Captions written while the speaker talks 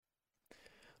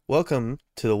Welcome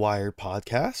to the Wired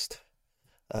podcast,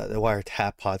 the Wired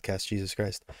Tap podcast. Jesus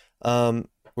Christ.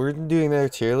 We're doing their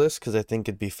tier list because I think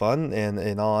it'd be fun. And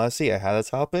in all honesty, I had a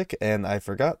topic and I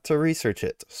forgot to research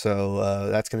it, so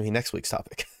that's gonna be next week's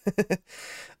topic.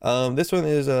 This one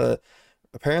is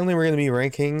apparently we're gonna be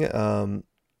ranking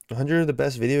 100 of the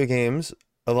best video games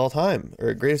of all time,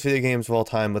 or greatest video games of all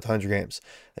time with 100 games.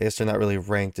 I guess they're not really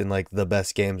ranked in like the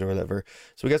best games or whatever.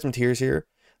 So we got some tiers here.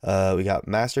 We got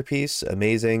masterpiece,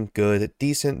 amazing, good,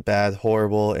 decent, bad,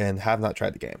 horrible, and have not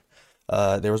tried the game.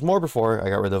 There was more before I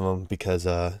got rid of them because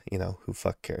who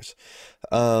fuck cares.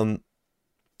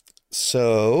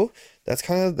 So that's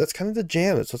kind of the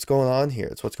jam. It's what's going on here.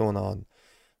 It's what's going on.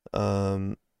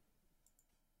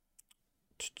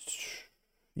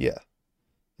 Yeah,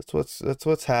 that's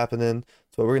what's happening.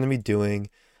 That's what we're gonna be doing.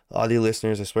 Audio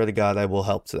listeners, I swear to God, I will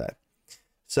help today.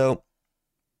 So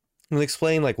I'm gonna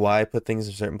explain like why I put things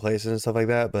in certain places and stuff like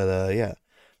that. But yeah,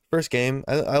 first game.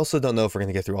 I also don't know if we're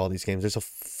gonna get through all these games. There's a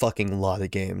fucking lot of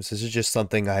games. This is just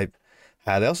something I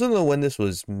had. I also don't know when this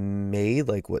was made,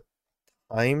 like what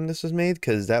time this was made,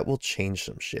 because that will change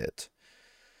some shit.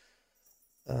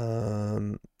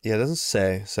 Yeah, it doesn't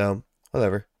say, so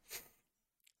whatever.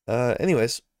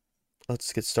 Anyways,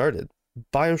 let's get started.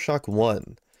 BioShock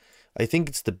 1. I think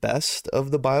it's the best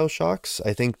of the BioShocks.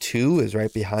 I think 2 is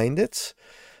right behind it.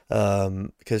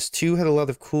 Because 2 had a lot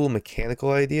of cool mechanical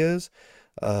ideas,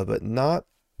 but not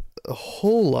a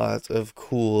whole lot of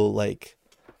cool, like,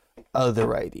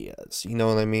 other ideas. You know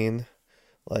what I mean?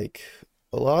 Like,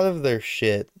 a lot of their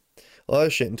shit, a lot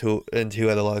of shit in 2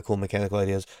 had a lot of cool mechanical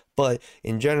ideas, but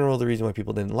in general, the reason why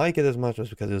people didn't like it as much was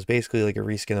because it was basically like a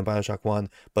reskin of BioShock 1,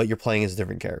 but you're playing as a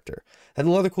different character. Had a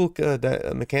lot of cool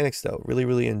mechanics, though. Really,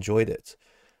 really enjoyed it.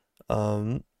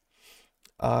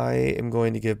 I am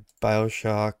going to give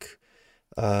BioShock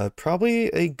probably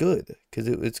a good, because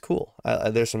it's cool.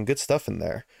 There's some good stuff in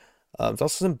there. There's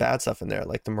also some bad stuff in there,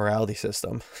 like the morality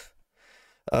system.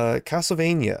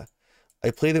 Castlevania. I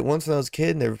played it once when I was a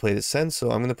kid, never played it since, so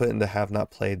I'm gonna put it into have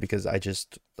not played because I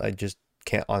just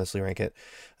can't honestly rank it.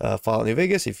 Fallout New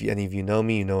Vegas, if any of you know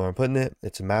me, you know where I'm putting it.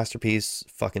 It's a masterpiece,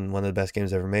 fucking one of the best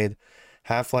games ever made.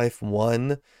 Half-Life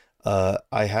 1,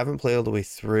 I haven't played all the way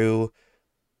through,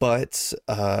 but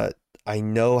I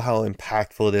know how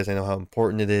impactful it is. I know how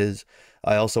important it is.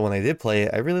 I also, when I did play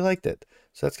it, I really liked it.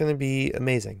 So that's going to be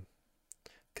amazing.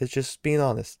 Because just being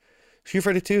honest.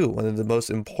 ⶒ two, one of the most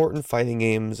important fighting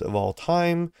games of all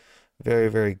time. Very,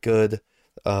 very good.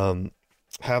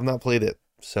 Have not played it,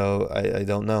 so I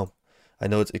don't know. I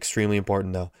know it's extremely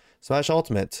important, though. Smash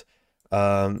Ultimate.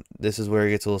 This is where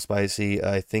it gets a little spicy.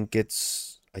 I think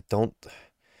it's... I don't...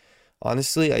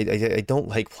 Honestly, I don't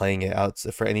like playing it out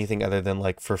for anything other than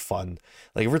like for fun.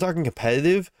 Like if we're talking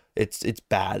competitive, it's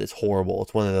bad, it's horrible.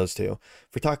 It's one of those two. If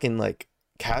we're talking like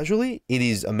casually, it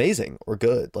is amazing or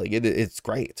good. Like it's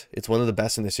great. It's one of the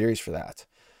best in the series for that.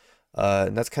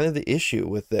 And that's kind of the issue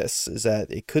with this, is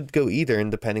that it could go either,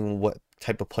 and depending on what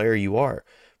type of player you are.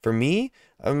 For me,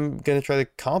 I'm gonna try to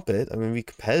comp it. I'm gonna be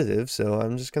competitive, so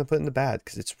I'm just gonna put it in the bad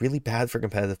because it's really bad for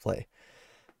competitive play.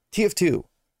 TF2.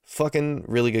 Fucking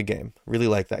really good game. Really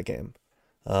like that game.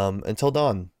 Until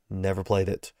Dawn, never played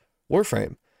it.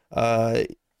 Warframe.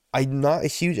 I'm not a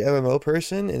huge MMO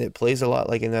person, and it plays a lot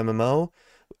like an MMO.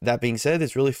 That being said,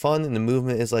 it's really fun, and the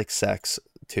movement is like sex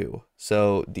too.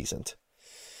 So decent.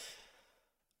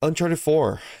 Uncharted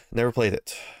 4, never played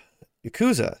it.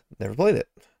 Yakuza, never played it.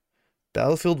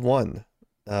 Battlefield 1.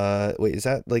 Wait, is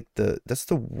that like that's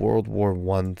the World War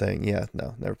I thing? Yeah,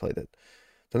 no, never played it.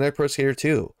 The Night Pro Skater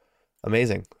 2.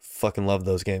 Amazing. Fucking love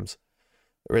those games.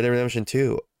 Red Dead Redemption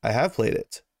 2. I have played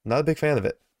it. Not a big fan of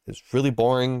it. It's really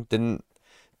boring. Didn't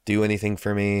do anything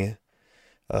for me.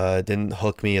 Didn't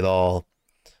hook me at all.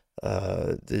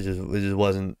 It just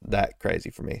wasn't that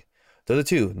crazy for me. Dota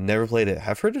 2. Never played it.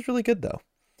 Have heard it's really good though.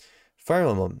 Fire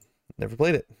Emblem. Never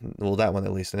played it. Well, that one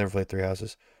at least. I never played Three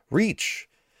Houses. Reach.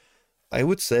 I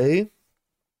would say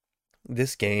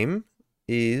this game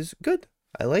is good.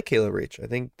 I like Halo Reach. I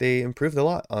think they improved a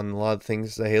lot on a lot of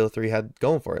things that Halo 3 had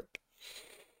going for it.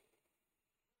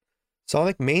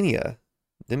 Sonic Mania.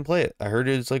 Didn't play it. I heard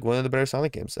it's like one of the better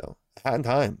Sonic games though. Had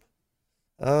time.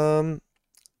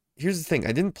 Here's the thing.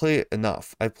 I didn't play it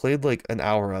enough. I played like an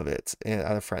hour of it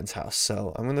at a friend's house.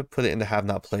 So I'm going to put it into have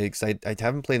not played because I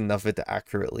haven't played enough of it to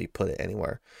accurately put it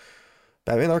anywhere.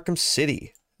 Batman Arkham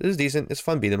City. This is decent. It's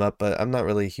fun beat 'em up, but I'm not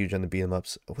really huge on the beat 'em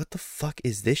ups. What the fuck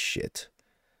is this shit?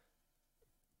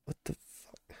 What the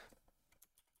fuck?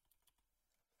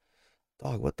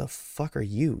 Dog, what the fuck are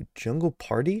you? Jungle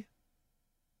Party?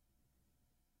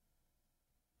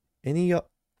 Any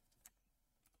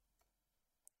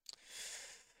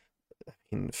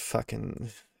mean, fucking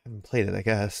haven't played it, I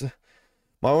guess.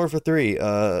 Modern Warfare 3,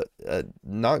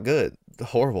 not good.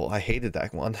 Horrible. I hated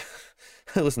that one.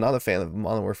 I was not a fan of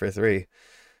Modern Warfare 3.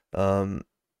 Um,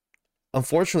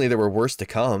 Unfortunately, there were worse to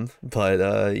come,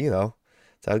 but you know,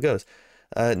 that's how it goes.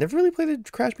 Never really played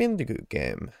a Crash Bandicoot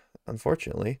game,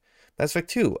 unfortunately. Mass Effect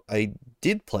 2, I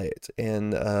did play it,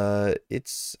 and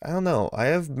it's, I don't know, I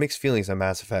have mixed feelings on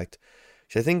Mass Effect.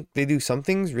 I think they do some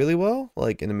things really well,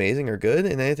 like an amazing or good,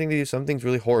 and I think they do some things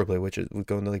really horribly, which would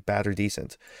go into like bad or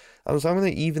decent. So I'm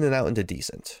going to even it out into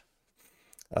decent.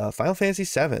 Final Fantasy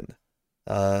 7,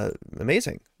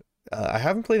 amazing. I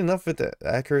haven't played enough of it to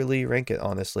accurately rank it,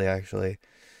 honestly, actually.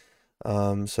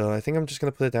 So I think I'm just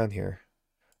going to put it down here.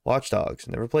 Watch Dogs,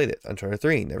 never played it. Uncharted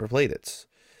 3, never played it.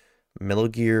 Metal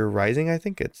Gear Rising, I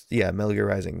think it's, yeah, Metal Gear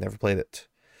Rising, never played it.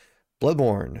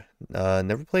 Bloodborne,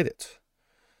 never played it.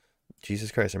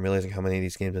 Jesus Christ, I'm realizing how many of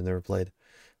these games I've never played.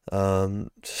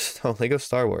 Lego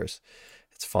Star Wars.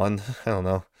 It's fun. I don't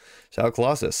know. Shadow of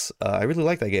Colossus. I really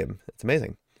like that game. It's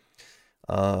amazing.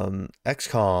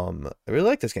 XCOM. I really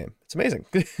like this game. It's amazing.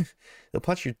 They'll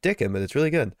punch your dick in, but it's really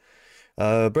good.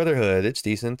 Brotherhood. It's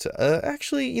decent.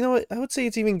 Actually, you know what? I would say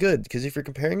it's even good, because if you're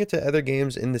comparing it to other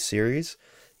games in the series,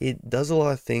 it does a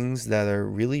lot of things that are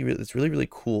really, it's really, really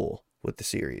cool with the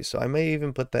series. So I may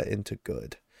even put that into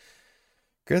good.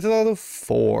 Grand Theft Auto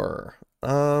 4.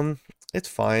 It's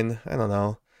fine. I don't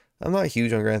know. I'm not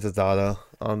huge on Grand Theft Auto,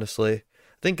 honestly.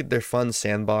 I think they're fun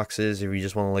sandboxes if you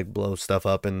just want to like blow stuff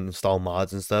up and install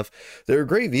mods and stuff. They're a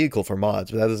great vehicle for mods,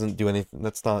 but that doesn't do anything.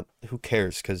 That's not, who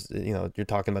cares? Because, you know, you're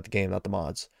talking about the game, not the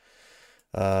mods.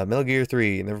 Metal Gear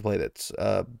 3, never played it.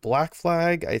 Black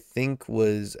Flag, I think,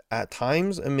 was at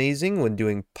times amazing when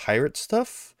doing pirate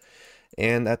stuff,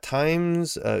 and at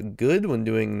times good when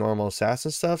doing normal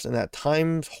assassin stuff, and at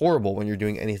times horrible when you're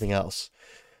doing anything else.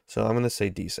 So I'm going to say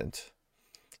decent.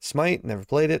 Smite, never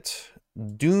played it.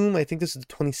 Doom, I think this is the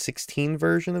 2016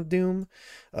 version of Doom.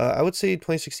 I would say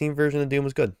 2016 version of Doom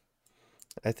was good.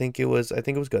 I think it was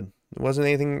good. There wasn't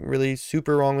anything really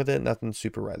super wrong with it, nothing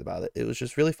super right about it. It was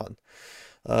just really fun.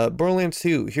 Borderlands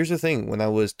 2, here's the thing. When I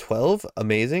was 12,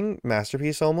 amazing,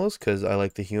 masterpiece almost, because I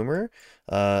like the humor.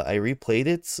 I replayed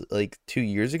it like 2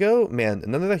 years ago. Man,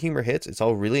 none of that humor hits. It's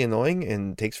all really annoying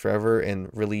and takes forever and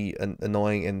really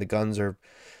annoying, and the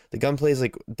gunplay is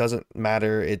like, doesn't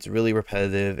matter. It's really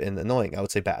repetitive and annoying. I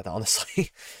would say bad,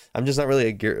 honestly. I'm just not really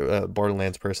a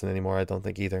Borderlands person anymore, I don't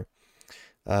think either.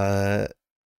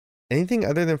 Anything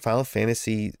other than Final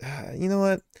Fantasy, you know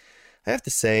what? I have to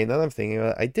say, now that I'm thinking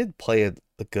about it, I did play a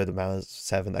good amount of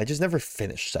 7. I just never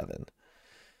finished 7.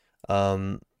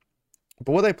 But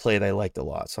what I played, I liked a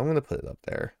lot, so I'm going to put it up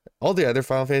there. All the other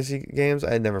Final Fantasy games,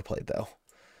 I had never played, though.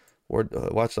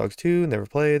 Watch Dogs 2, never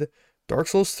played. Dark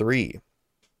Souls 3.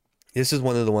 This is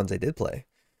one of the ones I did play.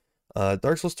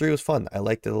 Dark Souls 3 was fun. I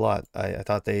liked it a lot. I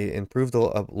thought they improved a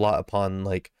lot upon,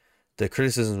 like, the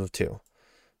criticisms of 2.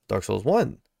 Dark Souls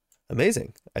 1.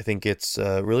 Amazing. I think it's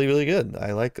really, really good.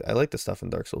 I like the stuff in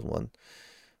Dark Souls 1.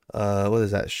 What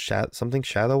is that? Something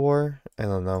Shadow War? I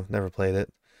don't know. Never played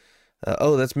it.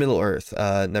 Oh, that's Middle Earth.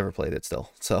 Never played it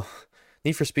still. So,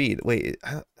 Need for Speed. Wait,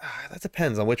 that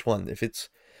depends on which one. If it's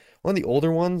one of the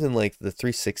older ones in like the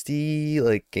 360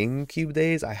 like GameCube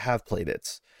days, I have played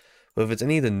it. But if it's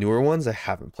any of the newer ones, I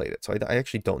haven't played it. So I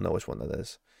actually don't know which one that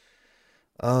is.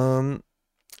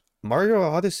 Mario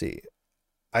Odyssey.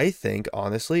 I think,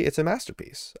 honestly, it's a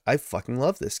masterpiece. I fucking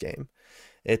love this game.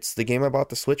 It's the game I bought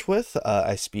the Switch with.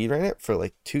 I speedran it for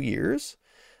like 2 years.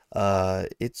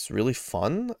 It's really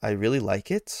fun. I really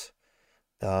like it.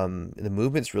 The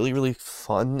movement's really, really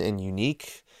fun and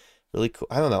unique. Really cool.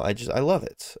 I don't know. I love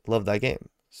it. Love that game.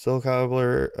 Soul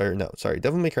Calibur, or no, sorry,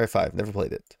 Devil May Cry 5, never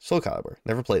played it. Soul Calibur,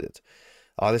 never played it.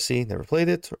 Odyssey, never played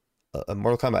it.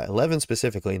 Mortal Kombat 11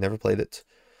 specifically, never played it.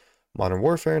 Modern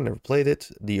Warfare, never played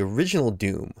it. The original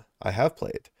Doom, I have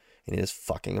played, and it is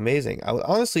fucking amazing. I would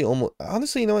honestly,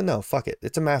 you know what? No, fuck it.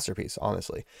 It's a masterpiece,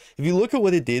 honestly. If you look at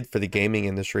what it did for the gaming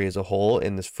industry as a whole,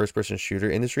 and this first-person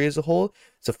shooter industry as a whole,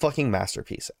 it's a fucking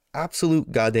masterpiece.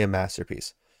 Absolute goddamn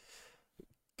masterpiece.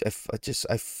 I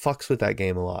fucks with that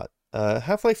game a lot.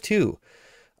 Half-Life 2,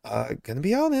 gonna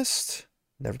be honest,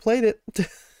 never played it.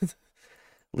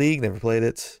 League, never played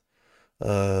it.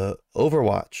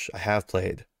 Overwatch, I have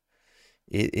played.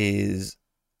 It is,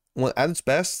 well, at its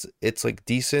best, it's like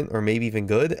decent or maybe even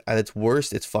good. At its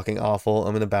worst, it's fucking awful.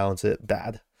 I'm gonna balance it.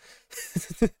 Bad.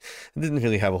 I didn't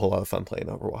really have a whole lot of fun playing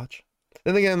Overwatch.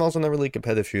 Then again, I'm also not really a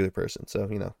competitive shooter person, so,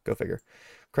 you know, go figure.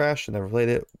 Crash, never played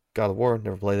it. God of War,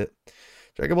 never played it.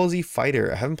 Dragon Ball Z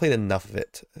Fighter, I haven't played enough of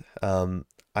it.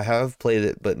 I have played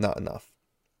it, but not enough.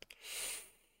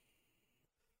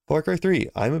 Far Cry 3.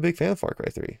 I'm a big fan of Far Cry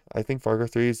 3. I think Far Cry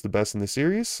 3 is the best in the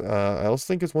series. I also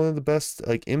think it's one of the best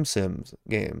like Sims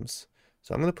games.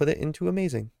 So I'm gonna put it into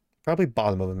amazing. Probably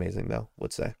bottom of amazing though,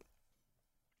 would say.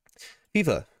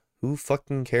 FIFA. Who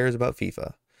fucking cares about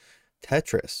FIFA?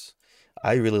 Tetris.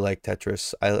 I really like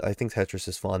Tetris. I think Tetris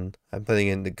is fun. I'm putting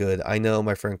it into good. I know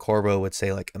my friend Corbo would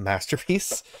say like a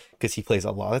masterpiece because he plays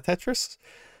a lot of Tetris.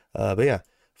 But yeah,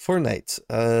 Fortnite.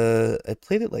 I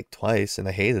played it like twice and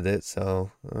I hated it,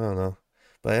 so I don't know.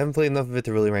 But I haven't played enough of it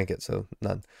to really rank it, so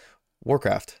none.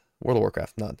 Warcraft. World of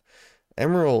Warcraft, none.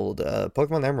 Emerald,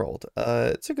 Pokemon Emerald.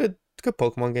 It's a good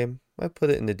Pokemon game. I put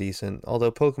it into decent,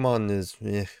 although Pokemon is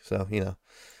so you know.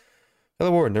 God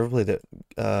of War, never played it.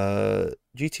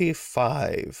 GTA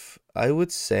 5, I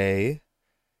would say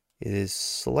it is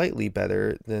slightly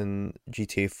better than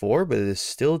GTA 4, but it is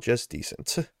still just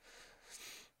decent.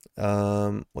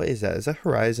 What is that? Is that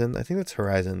Horizon? I think that's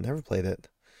Horizon. Never played it.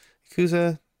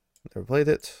 Yakuza, never played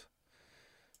it.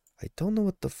 I don't know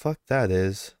what the fuck that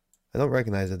is. I don't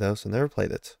recognize it though, so never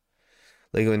played it.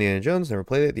 Lego Indiana Jones, never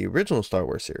played it. The original Star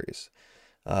Wars series.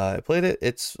 I played it.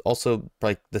 It's also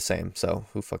like the same, so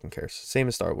who fucking cares? Same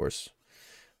as Star Wars.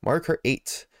 Mario Kart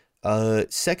 8.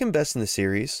 Second best in the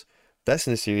series. Best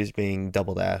in the series being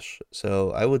Double Dash. So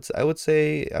I would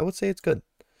say it's good.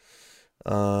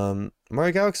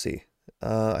 Mario Galaxy.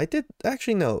 I did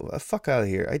actually no. Fuck out of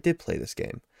here. I did play this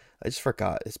game. I just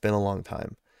forgot. It's been a long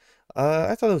time.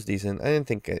 I thought it was decent. I didn't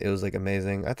think it was like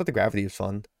amazing. I thought the gravity was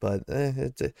fun, but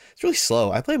it's really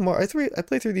slow. I played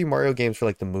through the Mario games for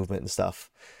like the movement and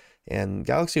stuff, and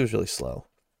Galaxy was really slow.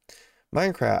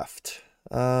 Minecraft,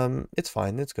 it's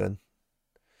fine. It's good.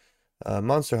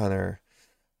 Monster Hunter.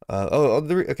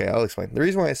 Okay, I'll explain. The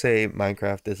reason why I say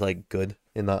Minecraft is like good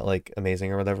and not like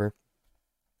amazing or whatever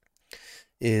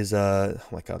is oh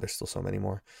my god, there's still so many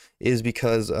more. Is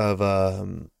because of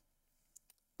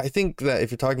I think that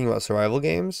if you're talking about survival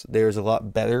games, there's a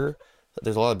lot better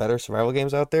survival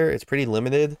games out there. It's pretty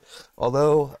limited,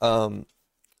 although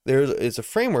it's a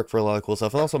framework for a lot of cool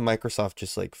stuff, and also Microsoft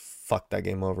just like fucked that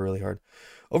game over really hard.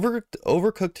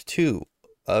 Overcooked 2,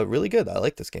 really good. I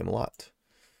like this game a lot.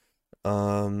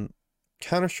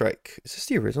 Counter-Strike. Is this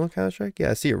the original Counter-Strike?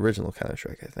 Yeah, it's the original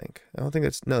Counter-Strike, I think. I don't think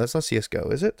that's not CS:GO,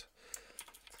 is it?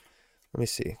 Let me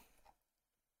see.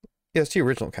 Yeah, it's the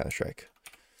original Counter-Strike.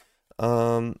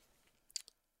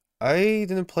 I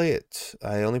didn't play it.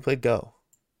 I only played Go.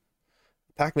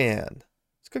 Pac-Man.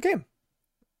 It's a good game.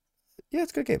 Yeah,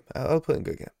 it's a good game. I'll put it in a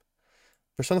good game.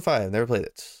 Persona 5, never played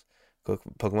it.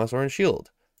 Pokemon Sword and Shield.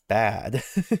 Bad.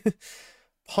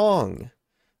 Pong.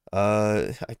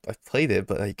 I played it,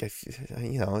 but like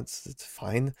you know, it's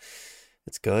fine.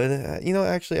 It's good. You know,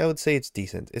 actually I would say it's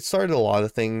decent. It started a lot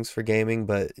of things for gaming,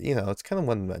 but you know, it's kind of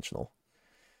one-dimensional.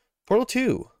 Portal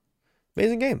 2.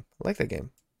 Amazing game. I like that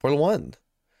game. Portal 1.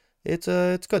 It's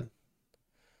good.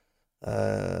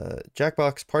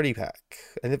 Jackbox Party Pack.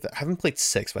 I haven't played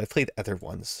 6, but I've played other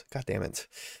ones. God damn it.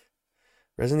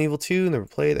 Resident Evil 2, never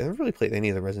played. I never really played any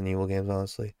of the Resident Evil games,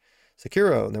 honestly.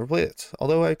 Sekiro, never played it.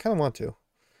 Although I kind of want to.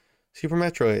 Super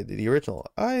Metroid, the original.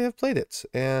 I have played it,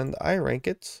 and I rank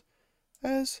it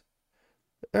as...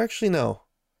 Actually, no.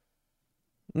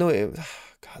 No,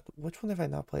 God, which one have I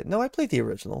not played? No, I played the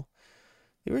original.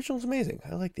 The original's amazing.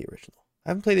 I like the original.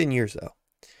 I haven't played it in years, though.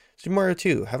 Super Mario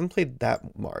 2. Haven't played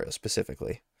that Mario,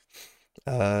 specifically.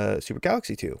 Super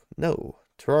Galaxy 2. No.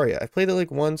 Terraria. I played it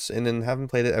like once, and then haven't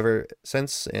played it ever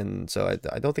since, and so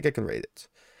I don't think I can rate it.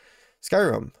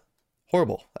 Skyrim.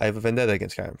 Horrible. I have a vendetta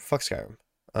against Skyrim. Fuck Skyrim.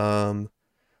 I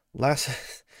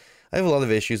have a lot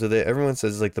of issues with it. Everyone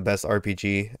says it's like the best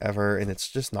RPG ever, and it's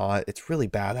just not. It's really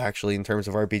bad, actually, in terms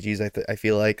of RPGs, I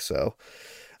feel like, so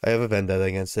I have a vendetta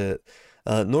against it.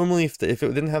 Normally, if it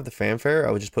didn't have the fanfare,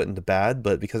 I would just put it into bad,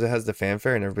 but because it has the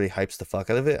fanfare and everybody hypes the fuck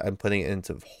out of it, I'm putting it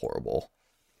into horrible.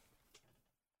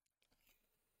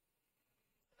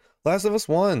 Last of Us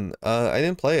 1. I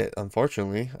didn't play it,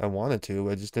 unfortunately. I wanted to,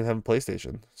 I just didn't have a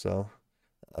PlayStation, so...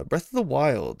 Breath of the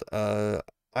Wild.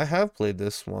 I have played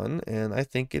this one, and I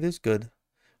think it is good.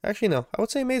 Actually, no, I would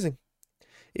say amazing.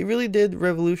 It really did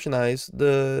revolutionize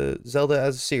the Zelda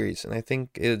as a series, and I think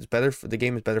it's better the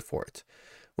game is better for it.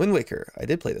 Wind Waker, I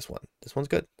did play this one. This one's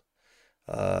good.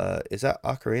 Is that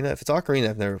Ocarina? If it's Ocarina,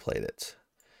 I've never played it.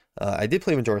 I did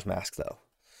play Majora's Mask, though.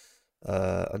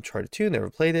 Uncharted 2, never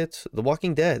played it. The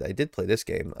Walking Dead, I did play this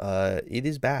game. It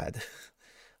is bad.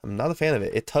 I'm not a fan of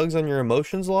it. It tugs on your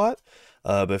emotions a lot.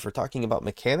 But if we're talking about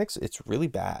mechanics, it's really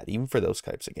bad, even for those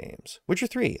types of games. Witcher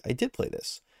 3, I did play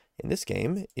this. And this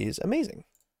game is amazing.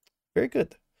 Very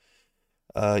good.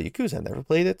 Yakuza, never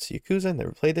played it. Yakuza,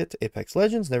 never played it. Apex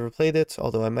Legends, never played it.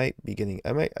 Although I kind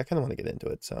of want to get into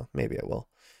it, so maybe I will.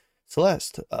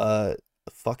 Celeste,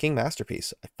 fucking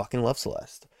masterpiece. I fucking love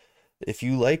Celeste. If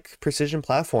you like precision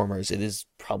platformers, it is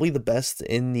probably the best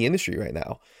in the industry right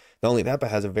now. Not only that,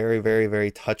 but has a very, very,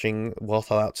 very touching, well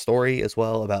thought out story as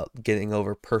well about getting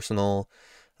over personal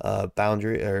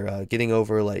boundary or getting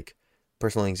over like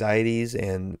personal anxieties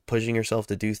and pushing yourself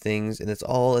to do things. And it's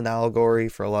all an allegory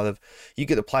for a lot of, you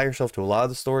could apply yourself to a lot of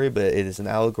the story, but it is an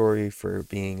allegory for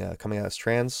being coming out as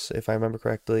trans, if I remember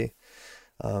correctly.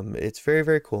 It's very,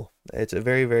 very cool. It's a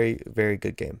very, very, very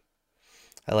good game.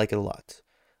 I like it a lot.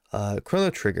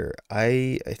 Chrono Trigger.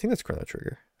 I think that's Chrono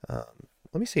Trigger.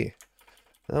 Let me see.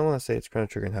 I don't want to say it's Chrono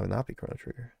Trigger and have it not be Chrono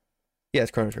Trigger. Yeah, it's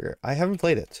Chrono Trigger. I haven't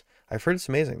played it. I've heard it's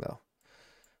amazing though.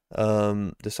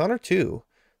 Dishonored 2.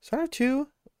 Dishonored 2,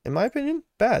 in my opinion,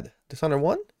 bad. Dishonored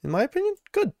 1, in my opinion,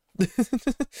 good.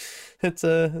 It's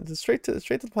straight to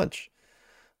the punch.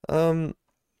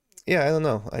 Yeah, I don't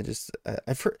know.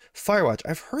 I've heard Firewatch.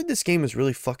 I've heard this game is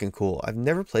really fucking cool. I've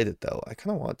never played it though. I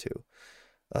kind of want to.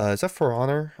 Is that For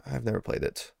Honor? I've never played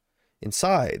it.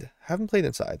 Inside. Haven't played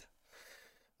Inside.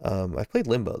 I've played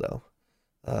Limbo though.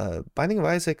 Binding of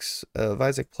Isaac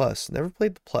Plus. Never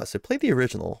played the Plus. I played the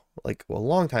original like a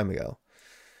long time ago.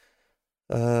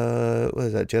 What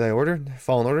is that? Jedi Order?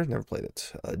 Fallen Order? Never played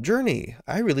it. Journey.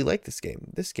 I really like this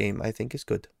game. This game I think is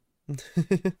good.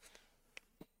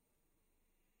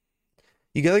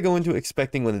 You gotta go into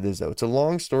expecting what it is though. It's a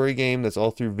long story game that's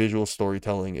all through visual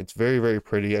storytelling. It's very, very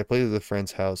pretty. I played it at a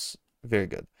friend's house. Very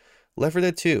good. Left 4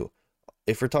 Dead 2.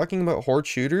 If we're talking about horde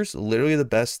shooters, literally the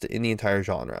best in the entire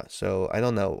genre. So I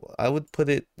don't know. I would put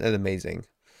it at amazing.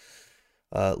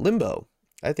 Limbo.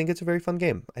 I think it's a very fun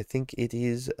game. I think it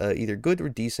is either good or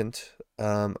decent.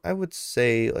 I would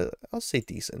say, I'll say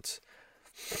decent.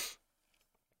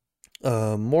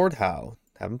 Mordhau.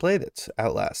 Haven't played it.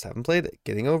 Outlast. Haven't played it.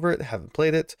 Getting Over It. Haven't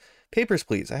played it. Papers,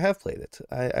 Please. I have played it.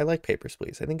 I like Papers,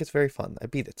 Please. I think it's very fun. I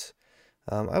beat it.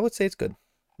 I would say it's good.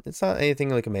 It's not anything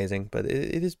like amazing, but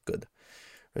it is good.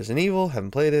 Resident Evil. Haven't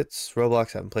played it.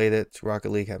 Roblox. Haven't played it. Rocket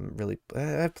League. Haven't really.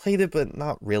 I've played it, but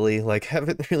not really. Like,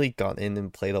 haven't really gone in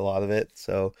and played a lot of it.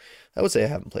 So I would say I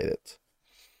haven't played it.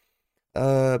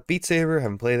 Beat Saber.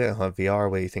 Haven't played it. I don't have VR.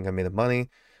 What do you think I made of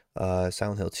money?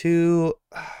 Silent Hill 2.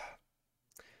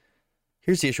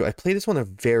 Here's the issue. I played this one a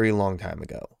very long time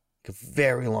ago. Like a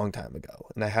very long time ago.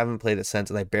 And I haven't played it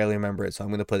since, and I barely remember it, so I'm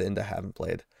going to put it into haven't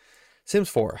played. Sims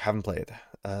 4, haven't played.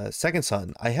 Second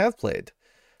Son, I have played.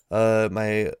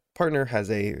 My partner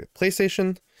has a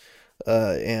PlayStation,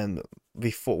 and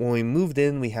before when we moved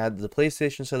in, we had the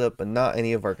PlayStation set up, but not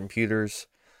any of our computers.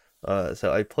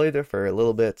 So I played it for a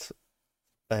little bit,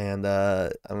 and I'm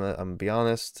gonna be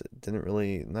honest, not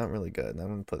really good. I'm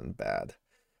gonna put it in bad.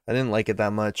 I didn't like it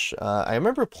that much. I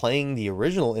remember playing the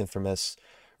original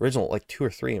like 2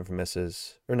 or 3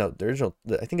 Infamouses, or no, I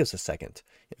think it was the second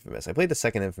Infamous. I played the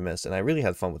second Infamous, and I really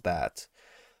had fun with that.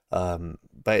 But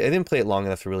I didn't play it long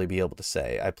enough to really be able to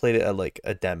say. I played it at like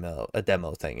a demo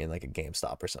thing in like a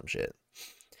GameStop or some shit.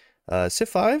 Civ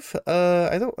 5,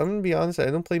 I'm gonna be honest,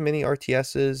 I don't play many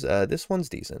RTSs. This one's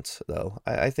decent though.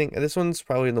 I think this one's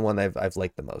probably the one I've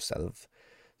liked the most out of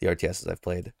the RTSs I've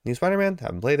played. New Spider-Man,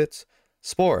 haven't played it.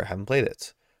 Spore, haven't played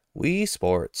it. Wii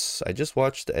Sports, I just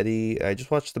watched the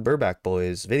Burback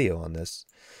Boys video on this.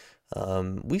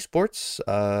 Wii Sports,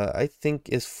 I think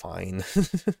is fine.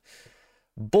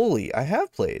 Bully, I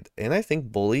have played, and I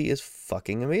think Bully is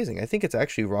fucking amazing. I think it's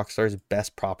actually Rockstar's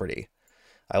best property.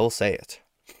 I will say it.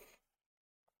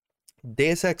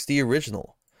 Deus Ex, the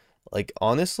original. Like,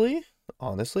 honestly,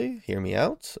 hear me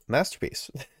out.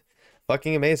 Masterpiece.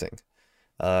 Fucking amazing.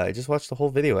 I just watched the whole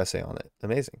video essay on it.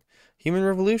 Amazing. Human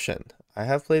Revolution. I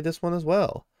have played this one as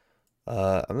well.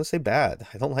 I'm going to say bad.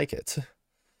 I don't like it.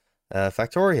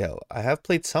 Factorio. I have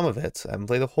played some of it. I haven't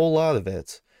played a whole lot of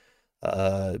it.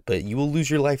 But you will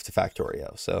lose your life to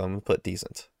Factorio, so I'm going to put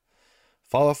decent.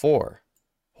 Fallout 4.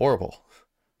 Horrible.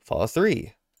 Fallout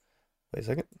 3. Wait a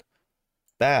second.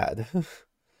 Bad.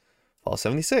 Fallout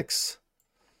 76.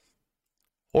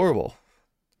 Horrible.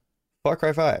 Far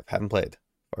Cry 5. Haven't played.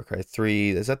 Far Cry 3,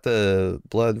 is that the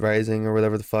Blood Rising or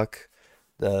whatever the fuck?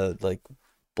 The, like,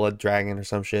 Blood Dragon or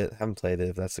some shit? Haven't played it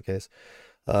if that's the case.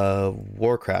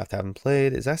 Warcraft, haven't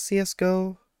played. Is that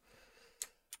CSGO?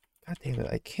 God damn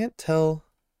it, I can't tell.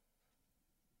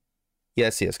 Yeah,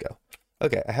 CSGO.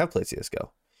 Okay, I have played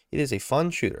CSGO. It is a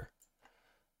fun shooter.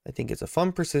 I think it's a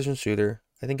fun precision shooter.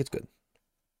 I think it's good.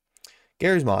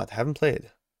 Garry's Mod, haven't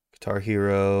played. Guitar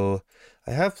Hero,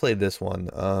 I have played this one.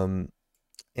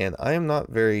 And I am not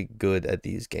very good at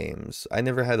these games. I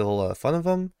never had a whole lot of fun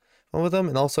with them.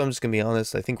 And also, I'm just gonna be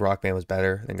honest, I think Rock Band was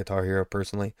better than Guitar Hero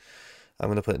personally. I'm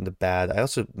gonna put it into bad. I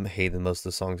also hated most of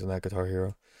the songs in that Guitar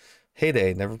Hero.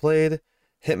 Heyday, never played.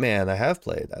 Hitman, I have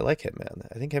played. I like Hitman.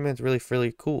 I think Hitman's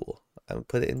really cool. I would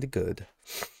put it into good.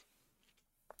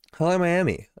 Hotline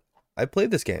Miami. I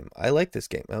played this game. I like this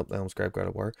game. Oh, I almost grabbed God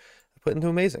of War. I put it into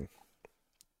amazing.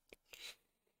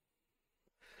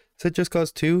 Is it Just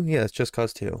Cause 2? Yeah, it's Just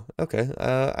Cause 2. Okay.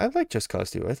 I like Just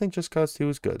Cause 2. I think Just Cause 2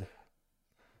 is good.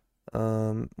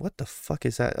 What the fuck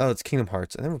is that? Oh, it's Kingdom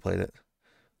Hearts. I never played it.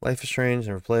 Life is Strange,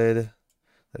 never played. Life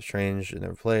is Strange,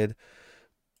 never played.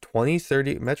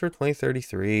 2030 Metro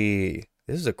 2033.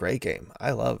 This is a great game.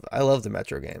 I love the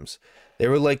Metro games. They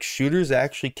were like shooters that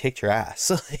actually kicked your ass.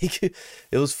 Like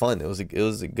it was fun. It was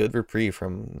a good reprieve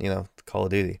from, you know, Call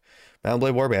of Duty. Mount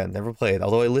Blade Warband, never played.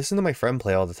 Although I listen to my friend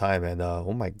play all the time, and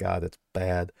oh my god, it's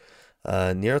bad.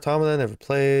 Nier Automata, never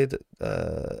played.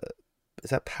 Is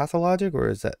that Pathologic or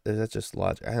is that just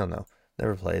Logic? I don't know.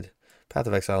 Never played. Path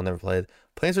of Exile, never played.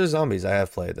 Plants vs Zombies, I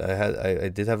have played. I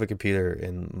did have a computer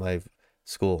in my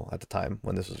school at the time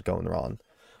when this was going on.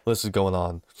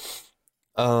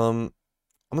 I'm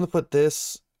gonna put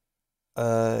this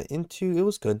into, it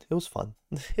was good. It was fun.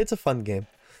 It's a fun game.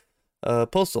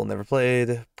 Postal, never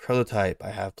played. Prototype,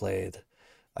 I have played.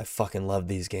 I fucking loved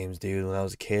these games, dude. When I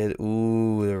was a kid,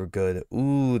 ooh, they were good.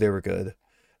 Ooh, they were good.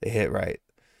 They hit right.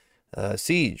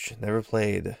 Siege, never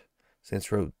played.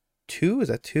 Saints Row 2, is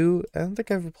that 2? I don't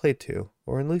think I've ever played 2,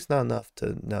 or at least not enough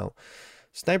to know.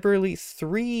 Sniper Elite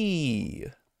 3.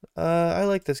 I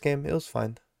like this game. It was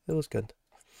fine. It was good.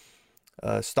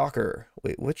 Stalker.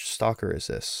 Wait, which Stalker is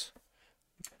this?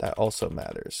 That also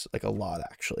matters. Like a lot,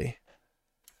 actually.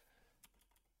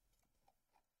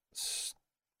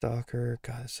 Stalker.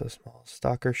 God, it's so small.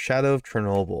 Stalker. Shadow of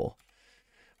Chernobyl.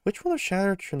 Which one was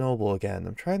Shadow of Chernobyl again?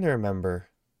 I'm trying to remember.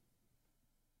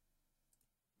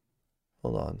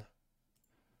 Hold on.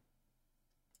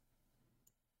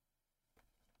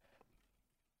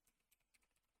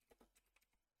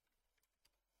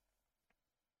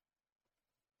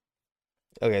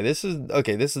 Okay, this is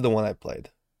the one I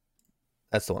played.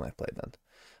 That's the one I played then.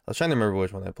 I was trying to remember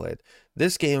which one I played.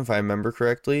 This game, if I remember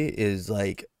correctly, is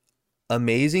like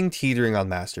amazing, teetering on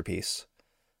masterpiece.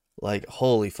 Like,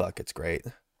 holy fuck, it's great.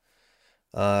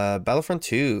 Battlefront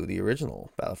 2, the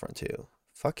original Battlefront 2.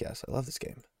 Fuck yes, I love this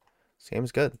game. This game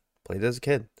is good. Played it as a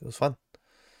kid. It was fun.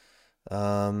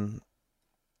 The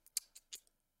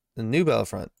new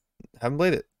Battlefront. Haven't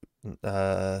played it.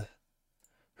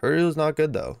 Heard it was not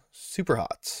good though. Super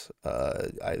hot.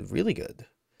 Really good.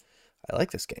 I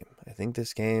like this game. I think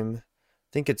its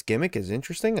gimmick is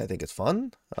interesting. I think it's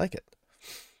fun. I like it.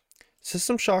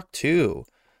 System Shock 2.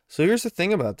 So here's the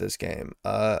thing about this game.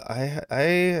 I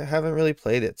haven't really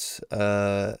played it.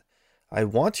 I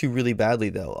want to really badly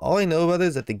though. All I know about it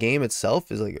is that the game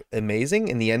itself is like amazing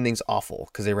and the ending's awful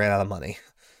because they ran out of money.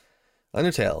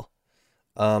 Undertale.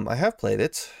 I have played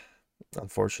it,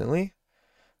 unfortunately.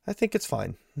 I think it's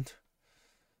fine.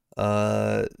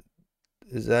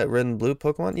 Is that Red and Blue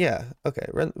Pokemon? Yeah. Okay.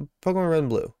 Pokemon Red and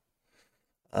Blue.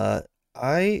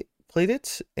 I played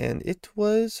it and it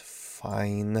was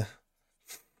fine.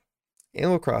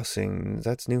 Animal Crossing,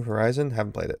 that's New Horizon.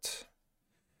 Haven't played it.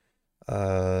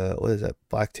 What is that?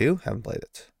 Black 2? Haven't played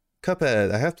it.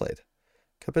 Cuphead, I have played.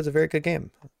 Cuphead's a very good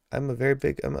game. I'm a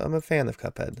fan of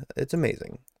Cuphead. It's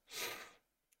amazing.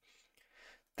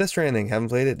 Death Stranding, haven't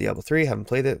played it. Diablo 3, haven't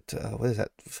played it. What is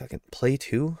that? Fucking Play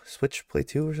 2? Switch Play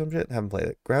 2 or some shit? Haven't played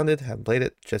it. Grounded, haven't played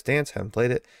it. Just Dance, haven't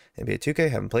played it. NBA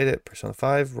 2K, haven't played it. Persona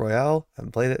 5 Royale,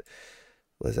 haven't played it.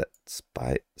 What is that?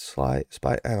 Spy?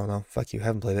 I don't know. Fuck you,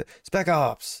 haven't played it. Spec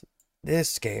Ops!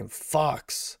 This game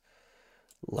fucks.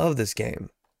 Love this game.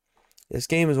 This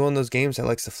game is one of those games that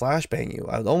likes to flashbang you.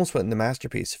 I would almost put it in the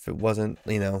masterpiece if it wasn't,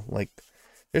 you know, like,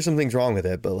 there's some things wrong with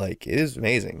it, but like, it is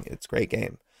amazing. It's a great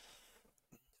game.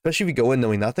 Especially if you go in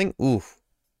knowing nothing. Ooh.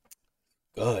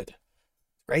 Good.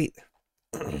 Great.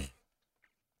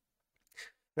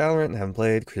 Valorant, haven't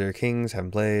played. Crusader Kings,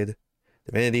 haven't played.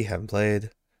 Divinity, haven't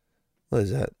played. What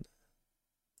is that?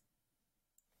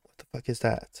 What the fuck is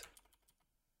that?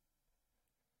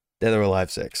 Dead or Alive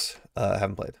 6.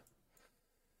 Haven't played.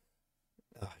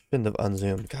 Oh, I shouldn't have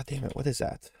unzoomed. God damn it. What is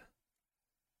that?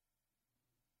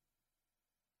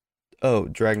 Oh,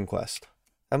 Dragon Quest.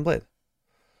 Haven't played.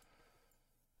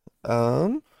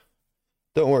 Don't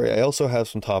worry. I also have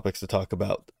some topics to talk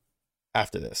about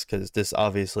after this, because this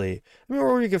obviously, I mean,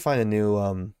 or you can find a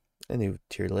new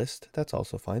tier list. That's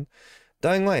also fine.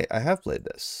 Dying Light, I have played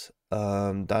this.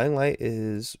 Dying Light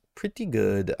is pretty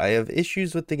good. I have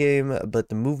issues with the game, but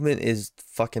the movement is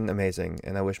fucking amazing,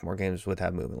 and I wish more games would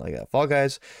have movement like that. Fall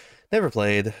Guys, never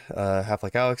played.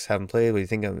 Half-Life Alyx, haven't played. What do you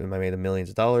think? I made millions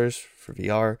of dollars for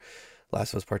VR.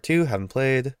 Last of Us Part 2, haven't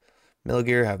played. Metal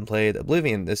Gear, haven't played.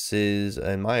 Oblivion, this is,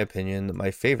 in my opinion,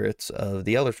 my favorites of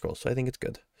the Elder Scrolls, so I think it's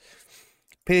good.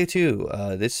 Payday 2,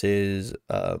 this is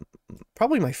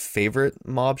probably my favorite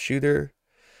mob shooter.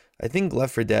 I think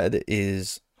Left 4 Dead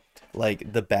is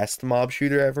like the best mob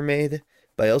shooter ever made,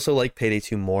 but I also like Payday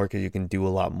 2 more because you can do a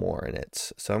lot more in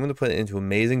it. So I'm going to put it into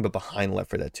amazing, but behind Left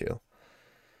 4 Dead 2.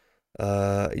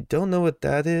 I don't know what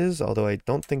that is, although I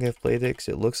don't think I've played it because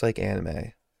it looks like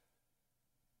anime.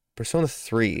 Persona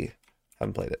 3,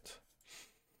 haven't played it.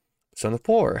 Persona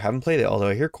 4, haven't played it, although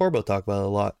I hear Corbo talk about it a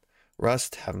lot.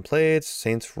 Rust, haven't played.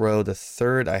 Saints Row the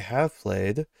Third, I have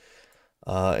played.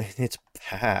 It's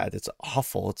bad. It's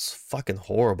awful. It's fucking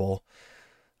horrible.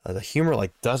 The humor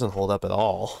like doesn't hold up at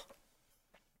all.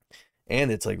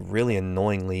 And it's like really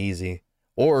annoyingly easy.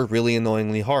 Or really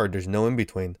annoyingly hard. There's no in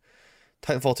between.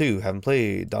 Titanfall 2, haven't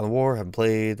played. Dawn of War, haven't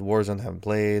played. Warzone, haven't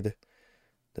played.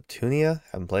 Neptunia,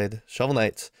 haven't played. Shovel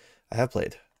Knight, I have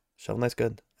played. Shovel Knight's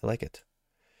good. I like it.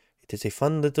 It is a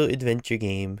fun little adventure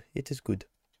game. It is good.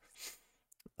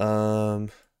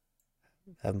 Haven't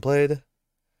played.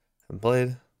 Haven't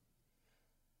played.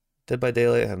 Dead by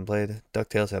Daylight, haven't played.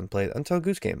 DuckTales, haven't played. Untitled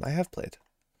Goose Game, I have played.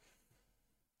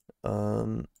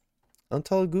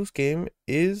 Untitled Goose Game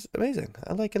is amazing.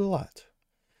 I like it a lot.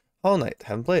 Hollow Knight,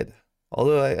 haven't played.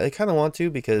 Although I kind of want to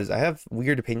because I have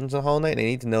weird opinions on Hollow Knight and I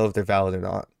need to know if they're valid or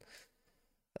not.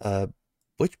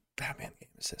 Which Batman game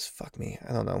is this? Fuck me.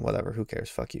 I don't know. Whatever. Who cares?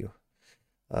 Fuck you.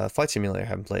 Flight Simulator,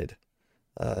 haven't played.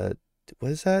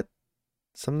 What is that?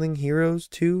 Something Heroes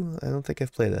 2? I don't think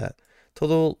I've played that.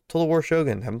 Total War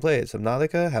Shogun, haven't played.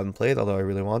 Subnautica, haven't played, although I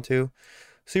really want to.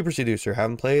 Super Seducer,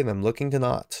 haven't played, and I'm looking to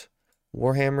not.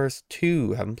 Warhammer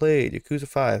 2, haven't played. Yakuza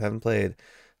 5, haven't played.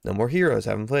 No More Heroes,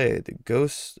 haven't played.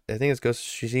 Ghost, I think it's Ghost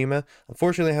of Tsushima.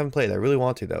 Unfortunately, I haven't played. I really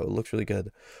want to, though. It looks really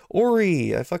good.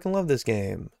 Ori, I fucking love this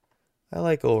game. I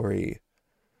like Ori.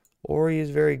 Ori is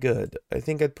very good. I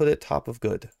think I'd put it top of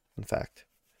good, in fact.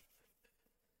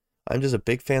 I'm just a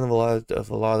big fan of a lot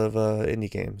of indie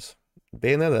games.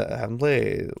 Bayonetta, I haven't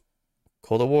played.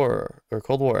 Cold War,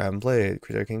 I haven't played.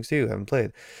 Crusader Kings 2, haven't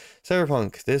played.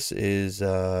 Cyberpunk, this is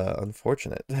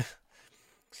unfortunate.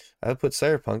 I would put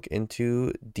Cyberpunk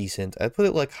into decent. I'd put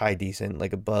it like high decent,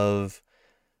 like above,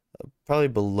 probably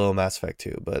below Mass Effect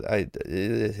 2. But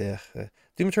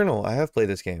Doom Eternal, I have played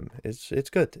this game. It's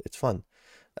good. It's fun.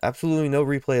 Absolutely no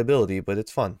replayability, but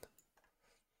it's fun.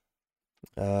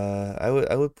 I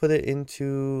would put it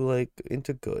into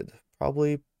good.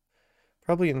 Probably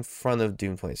in front of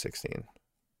Doom 2016.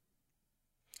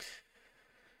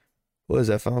 What is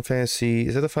that? Final Fantasy?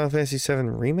 Is that the Final Fantasy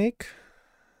 7 remake?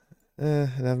 I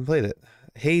haven't played it.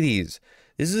 Hades.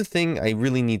 This is a thing I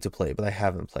really need to play, but I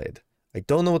haven't played. I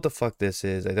don't know what the fuck this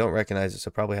is. I don't recognize it,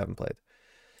 so probably haven't played.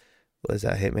 What is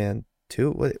that? Hitman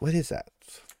 2? What is that?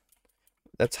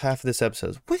 That's half of this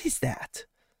episode. What is that?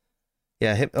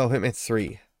 Yeah, Hitman 3.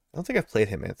 I don't think I've played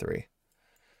Hitman 3.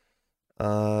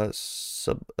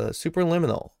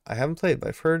 Superliminal. I haven't played, but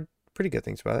I've heard pretty good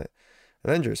things about it.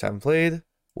 Avengers, haven't played.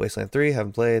 Wasteland 3,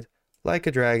 haven't played. Like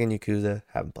a Dragon, Yakuza,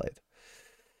 haven't played.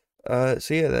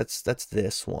 So yeah, that's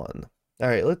this one. All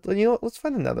right, you know what? Let's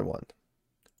find another one.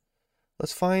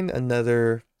 Let's find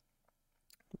another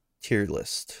tier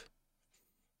list.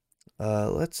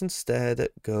 Let's instead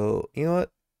go, you know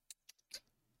what?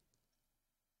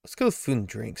 Let's go with food and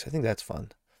drinks. I think that's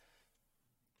fun.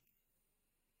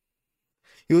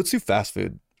 Yo, let's do fast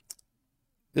food.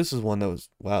 This is one that was,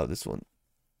 wow, this one.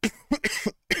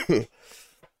 Okay.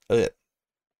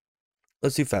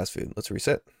 Let's do fast food. Let's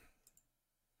reset.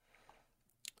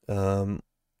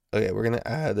 Okay, we're gonna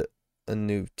add a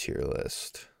new tier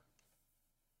list.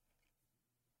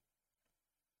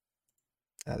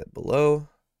 Add it below.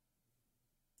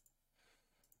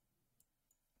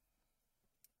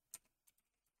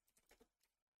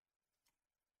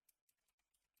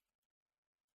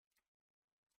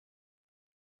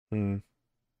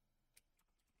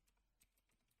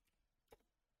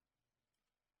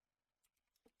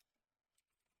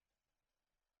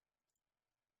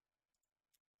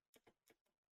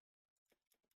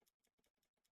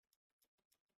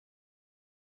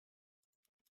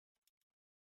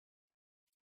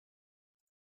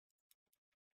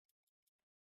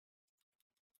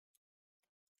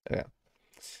 Okay,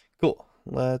 cool.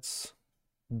 Let's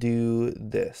do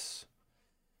this.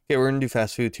 Okay, we're gonna do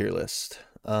fast food tier list.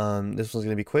 This one's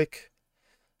gonna be quick.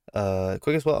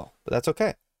 Quick as well, but that's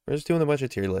okay. We're just doing a bunch of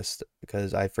tier lists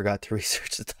because I forgot to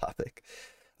research the topic.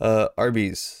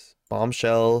 Arby's,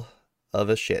 bombshell of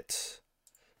a shit.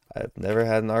 I've never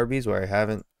had an Arby's where I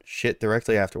haven't shit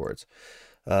directly afterwards.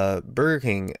 Burger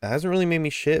King hasn't really made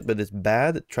me shit, but it's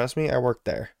bad. Trust me, I worked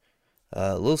there.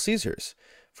 Little Caesars.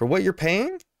 For what you're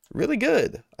paying, really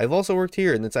good. I've also worked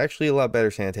here, and it's actually a lot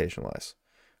better sanitation-wise.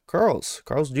 Carl's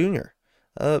Jr.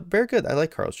 Very good. I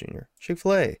like Carl's Jr.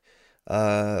 Chick-fil-A.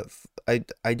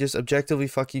 I just objectively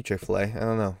fuck you, Chick-fil-A. I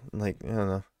don't know. Like, I don't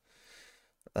know.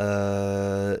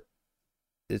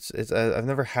 I've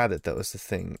never had it though, is the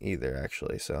thing either,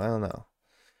 actually. So I don't know.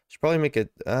 Should probably make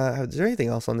it. Is there anything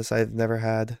else on this I've never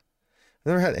had? I've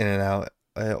never had In-N-Out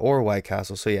or White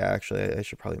Castle. So yeah, actually, I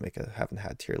should probably make a haven't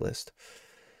had tier list.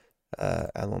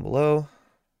 Add one below.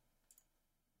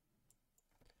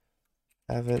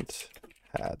 Haven't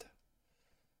had.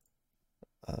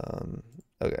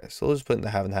 Okay, so we'll just put in the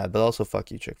haven't had, but also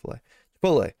fuck you, Chick-fil-A.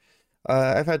 Chipotle.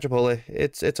 I've had Chipotle.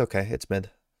 It's okay. It's mid.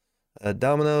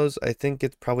 Domino's, I think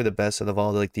it's probably the best out of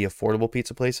all the affordable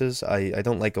pizza places. I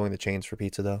don't like going to chains for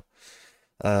pizza though.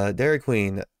 Dairy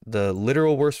Queen, the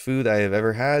literal worst food I have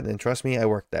ever had, and trust me, I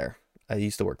worked there. I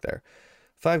used to work there.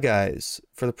 Five Guys,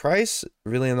 for the price,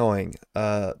 really annoying,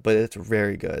 but it's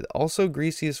very good. Also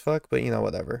greasy as fuck, but you know,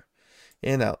 whatever.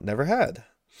 In-N-Out, never had.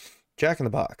 Jack in the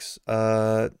Box.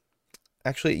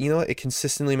 Actually, you know what? It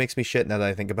consistently makes me shit now that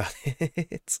I think about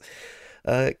it.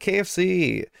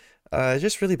 KFC.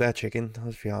 Just really bad chicken,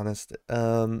 let's be honest.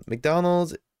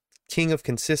 McDonald's, king of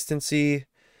consistency.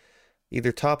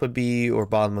 Either top of B or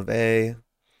bottom of A.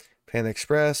 Panda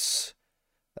Express.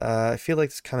 I feel like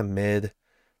it's kind of mid.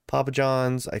 Papa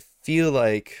John's, I feel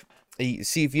like...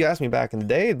 See, if you asked me back in the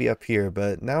day, it'd be up here,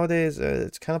 but nowadays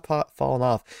it's kind of fallen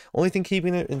off. Only thing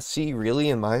keeping it in C, really,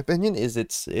 in my opinion, is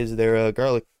their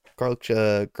garlic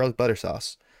butter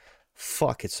sauce.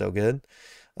 Fuck, it's so good.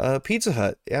 Pizza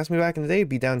Hut, you asked me back in the day, it'd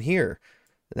be down here.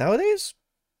 Nowadays,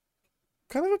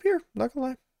 kind of up here, not gonna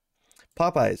lie.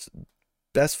 Popeyes,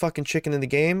 best fucking chicken in the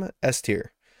game, S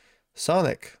tier.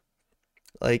 Sonic,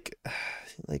 like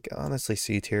honestly,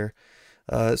 C tier.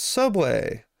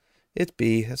 Subway. It's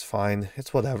B. It's fine.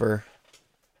 It's whatever.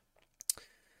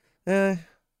 No,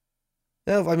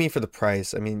 I mean for the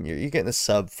price. I mean you're getting a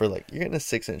sub for you're getting a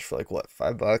 6-inch for what,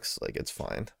 $5? Like, it's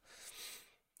fine.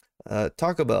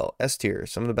 Taco Bell, S tier,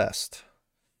 some of the best.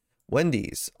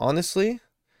 Wendy's, honestly,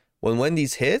 when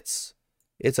Wendy's hits,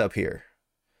 it's up here.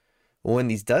 When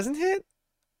Wendy's doesn't hit,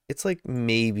 it's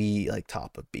maybe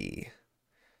top of B.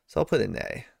 So I'll put it in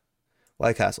A.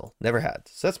 White Castle, never had.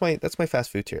 So that's my fast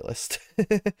food tier list.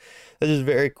 That's just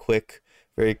very quick,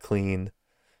 very clean.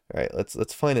 All right,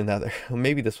 let's find another.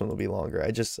 Maybe this one will be longer.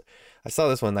 I saw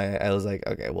this one. I was like,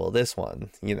 okay, well, this one,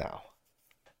 you know.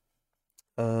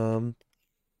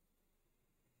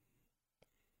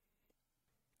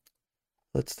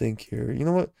 Let's think here. You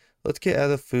know what? Let's get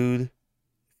out of food. I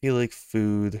feel like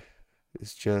food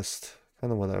is just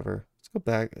kind of whatever. Let's go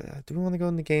back. Do we want to go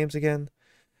into games again?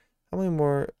 How many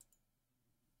more?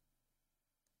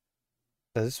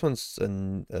 This one's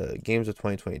games of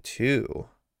 2022.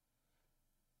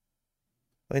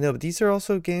 I know, but these are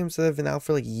also games that have been out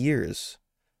for years.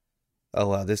 Oh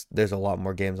wow, there's a lot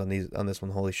more games on this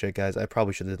one. Holy shit, guys! I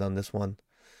probably should have done this one.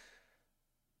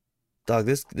 Dog,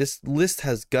 this list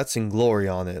has guts and glory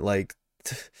on it.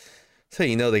 So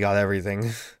you know they got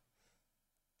everything.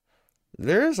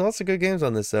 There's lots of good games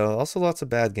on this though. Also lots of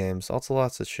bad games. Also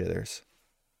lots of shitters.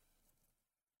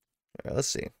 All right, let's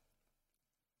see.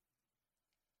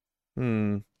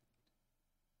 Could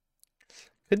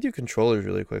do controllers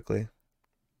really quickly.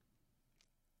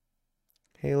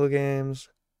 Halo games,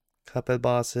 Cuphead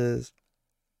bosses,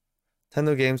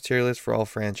 Nintendo games tier list for all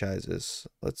franchises.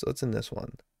 Let's in this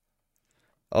one.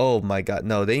 Oh my god,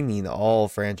 no, they mean all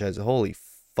franchises. Holy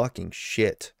fucking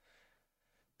shit.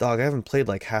 Dog, I haven't played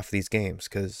half of these games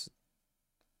because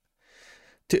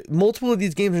multiple of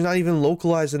these games are not even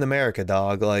localized in America,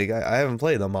 dog. I haven't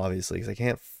played them obviously because I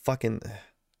can't fucking.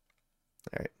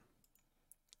 All right.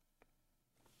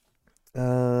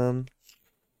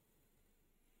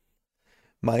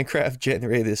 Minecraft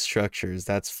generated structures.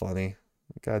 That's funny.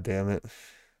 God damn it.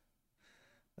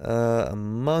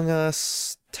 Among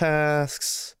Us,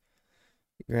 tasks,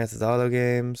 Grand Theft Auto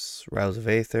games, Rouse of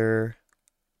Aether.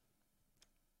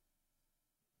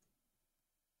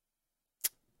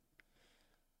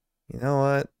 You know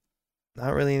what?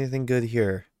 Not really anything good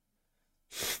here.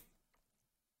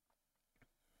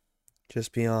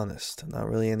 Just be honest. Not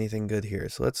really anything good here.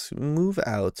 So let's move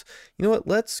out. You know what?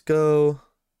 Let's go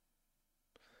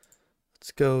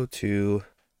to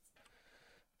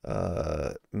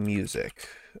music.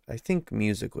 I think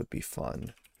music would be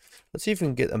fun. Let's see if we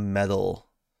can get a metal,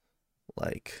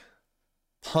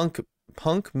 punk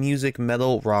music,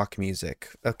 metal, rock music.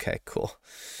 Okay, cool.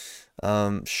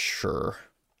 Sure.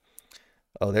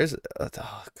 Oh, there's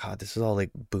oh god, this is all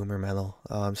boomer metal.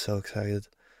 Oh, I'm so excited.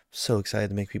 So excited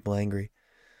to make people angry.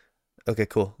 Okay,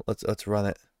 cool. Let's run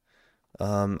it.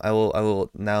 I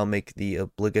will now make the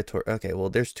obligatory. Okay, well,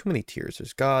 there's too many tiers.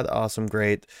 There's God, awesome,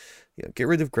 great. You know, get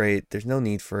rid of great. There's no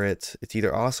need for it. It's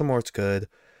either awesome or it's good.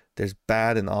 There's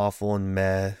bad and awful and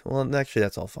meh. Well, actually,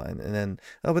 that's all fine. And then,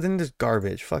 oh, but then there's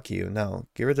garbage. Fuck you. No,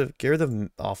 get rid of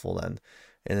awful then,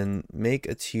 and then make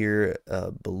a tier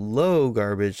below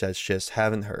garbage that's just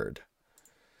haven't heard.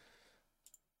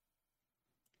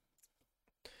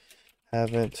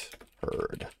 Haven't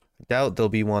heard. Doubt there'll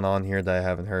be one on here that I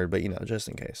haven't heard, but you know, just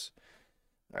in case.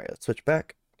 All right, let's switch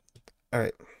back. All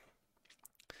right.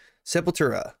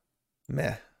 Sepultura.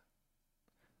 Meh.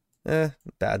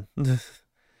 Bad. Is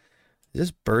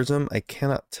this Burzum? I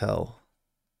cannot tell.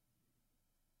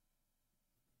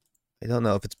 I don't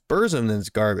know. If it's Burzum, then it's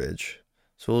garbage.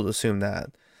 So we'll assume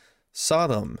that.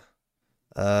 Sodom.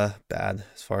 Bad,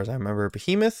 as far as I remember.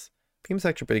 Behemoth. Behemoth's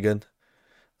actually pretty good.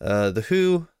 The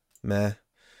Who. Meh.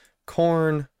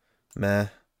 Korn. Meh.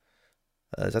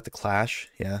 Is that the Clash?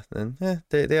 Yeah. Then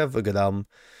they have a good album.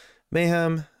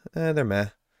 Mayhem. They're meh.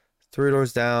 Three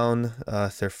Doors Down.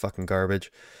 They're fucking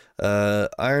garbage.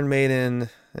 Iron Maiden.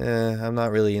 I'm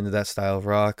not really into that style of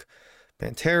rock.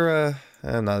 Pantera.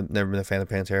 Never been a fan of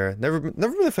Pantera. Never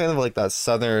been a fan of like that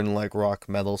southern like rock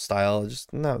metal style.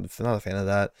 Just not a fan of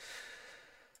that.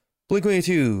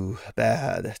 Blink-182.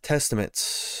 Bad. Testament.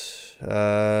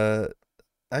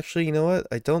 Actually, you know what?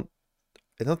 I don't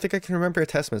think I can remember a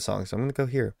Testament song, so I'm gonna go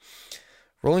here.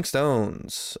 Rolling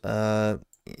Stones. You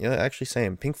know, actually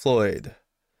same. Pink Floyd.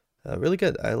 Really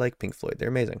good. I like Pink Floyd. They're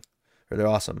amazing. Or they're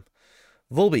awesome.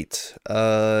 Volbeat.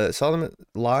 Saw them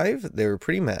live. They were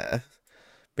pretty meh.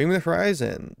 Bring Me the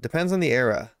Horizon. Depends on the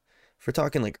era. If we're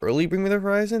talking like early Bring Me the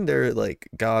Horizon, they're like,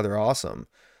 God, they're awesome.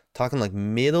 Talking like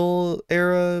middle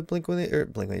era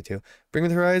Blink-182. Bring Me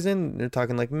the Horizon, they're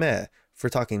talking like meh. If we're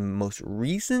talking most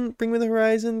recent Bring Me the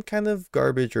Horizon, kind of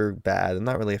garbage or bad. I'm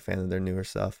not really a fan of their newer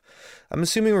stuff. I'm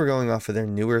assuming we're going off of their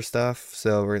newer stuff,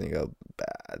 so we're gonna go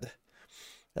bad.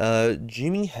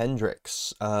 Jimi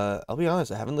Hendrix. I'll be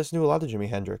honest, I haven't listened to a lot of Jimi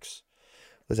Hendrix.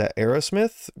 Was that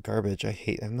Aerosmith? Garbage.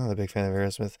 I'm not a big fan of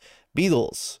Aerosmith.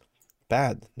 Beatles.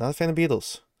 Bad. Not a fan of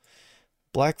Beatles.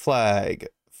 Black Flag.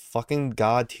 Fucking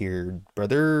God tier,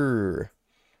 brother.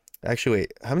 Actually,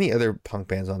 wait. How many other punk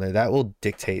bands on there? That will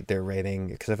dictate their rating.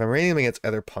 Because if I'm rating them against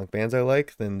other punk bands I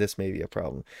like, then this may be a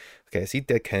problem. Okay, I see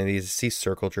Dead Kennedys. I see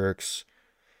Circle Jerks.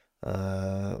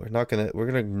 We're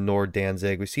gonna ignore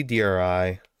Danzig. We see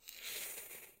DRI.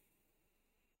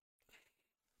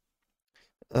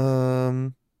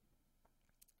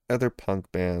 Other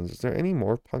punk bands. Is there any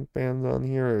more punk bands on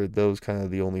here, or are those kind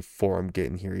of the only four I'm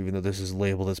getting here, even though this is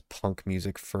labeled as punk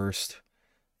music first?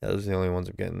 Yeah, those are the only ones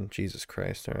I'm getting. Jesus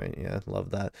Christ. All right, yeah,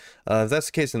 love that. If that's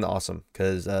the case, then awesome,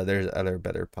 because there's other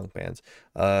better punk bands.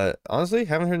 Honestly,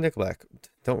 haven't heard Nickelback.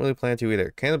 Don't really plan to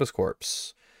either. Cannabis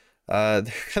Corpse. They're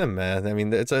kind of mad. I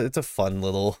mean, it's a fun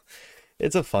little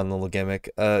gimmick.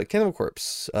 Cannibal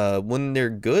Corpse. When they're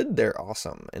good, they're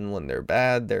awesome, and when they're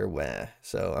bad, they're weh.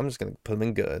 So I'm just gonna put them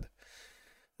in good.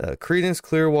 Creedence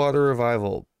Clearwater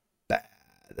Revival.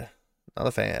 Bad. Not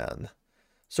a fan.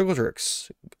 Circle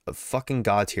Jerks. A fucking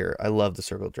god tier. I love the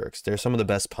Circle Jerks. They're some of the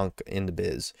best punk in the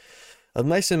biz. Of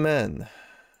Mice and Men.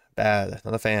 Bad.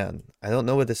 Not a fan. I don't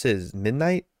know what this is.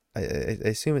 Midnight? I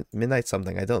assume it's Midnight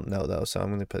something. I don't know though, so I'm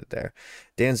gonna put it there.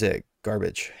 Danzig.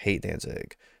 Garbage. Hate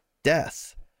Danzig.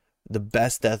 Death. The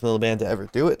best death metal band to ever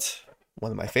do it.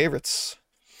 One of my favorites.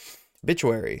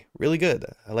 Obituary. Really good.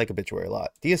 I like Obituary a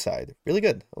lot. Deicide. Really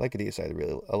good. I like a Deicide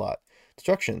really a lot.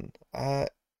 Destruction. I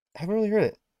haven't really heard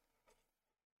it.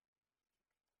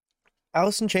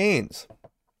 Alice in Chains.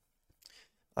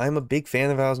 I'm a big fan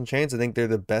of Alice in Chains. I think they're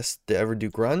the best to ever do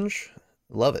grunge.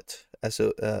 Love it.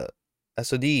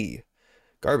 SOD.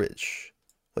 Garbage.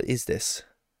 What is this?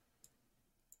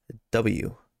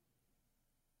 W.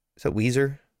 Is that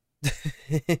Weezer?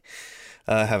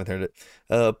 I haven't heard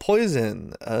it.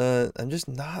 Poison. I'm just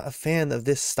not a fan of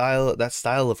that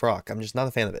style of rock. I'm just not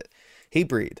a fan of it.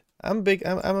 Hatebreed. I'm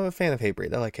a fan of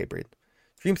Hatebreed. I like Hatebreed.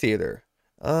 Dream Theater.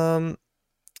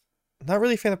 Not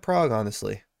really a fan of prog,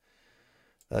 honestly.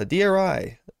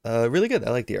 DRI. Really good.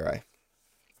 I like DRI.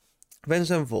 Avenged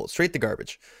Sevenfold. Straight to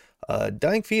garbage.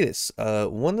 Dying Fetus.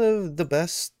 One of the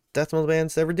best death metal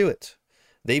bands to ever do it.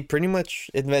 They pretty much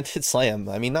invented slam.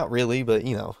 I mean, not really, but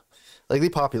you know, like they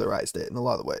popularized it in a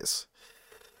lot of ways.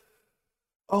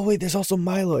 Oh wait, there's also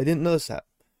Milo. I didn't notice that.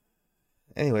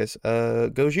 Anyways,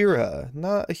 Gojira.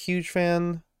 Not a huge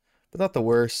fan, but not the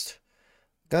worst.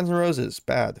 Guns N' Roses.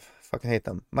 Bad. Fucking hate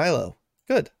them. Milo.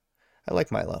 Good. I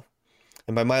like Milo.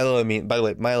 And by Milo, I mean, by the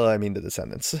way, Milo, I mean the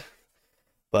Descendants.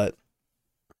 But,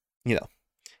 you know,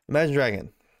 Imagine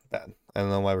Dragon. Bad. I don't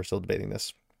know why we're still debating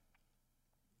this.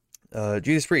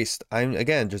 Judas Priest. I'm,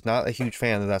 again, just not a huge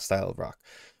fan of that style of rock.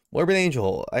 Morbid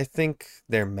Angel. I think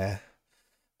they're meh.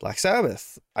 Black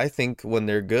Sabbath. I think when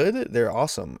they're good, they're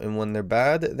awesome. And when they're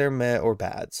bad, they're meh or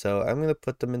bad. So I'm going to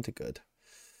put them into good.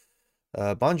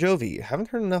 Bon Jovi. Haven't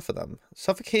heard enough of them.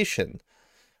 ссᵒŒréré̶.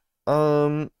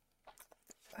 I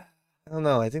don't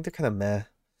know. I think they're kind of meh.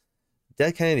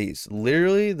 Dead Kennedys.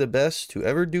 Literally the best to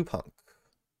ever do punk.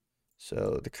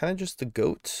 So they're kind of just the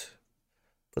GOAT.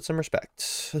 Put some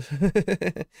respect.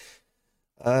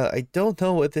 I don't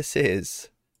know what this is.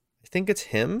 I think it's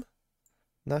him.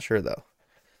 Not sure though.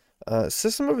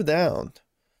 System of a Down.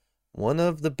 One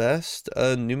of the best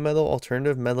new metal,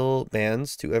 alternative metal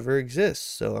bands to ever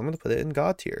exist. So I'm going to put it in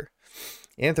God tier.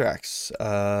 Anthrax.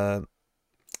 Kind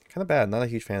of bad. Not a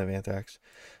huge fan of Anthrax.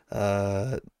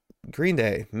 Green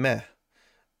Day. Meh.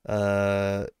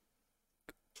 What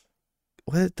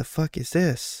the fuck is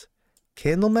this?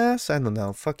 Candlemass? I don't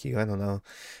know. Fuck you. I don't know.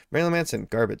 Marilyn Manson.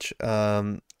 Garbage.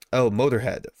 Oh,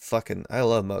 Motorhead. Fucking, I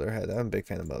love Motorhead. I'm a big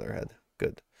fan of Motorhead.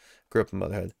 Good. Grew up in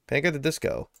Motorhead. Panic at the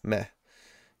Disco. Meh.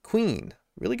 Queen.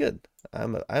 Really good.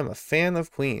 I'm a fan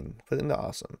of Queen. Put it into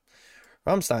awesome.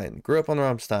 Rammstein. Grew up on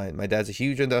Rammstein. My dad's a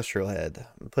huge industrial head.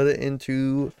 Put it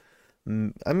into,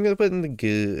 I'm gonna put it into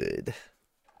good.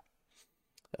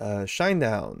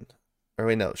 Shinedown. Or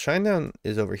wait, no, Shinedown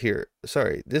is over here.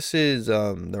 Sorry, this is the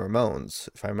Ramones,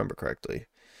 if I remember correctly.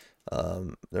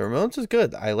 The Ramones is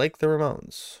good. I like the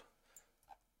Ramones.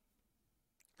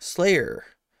 Slayer.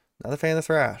 Not a fan of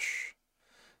thrash.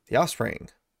 The Offspring.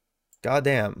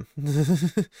 Goddamn.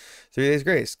 3 Days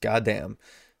Grace. Goddamn.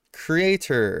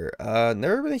 Kreator.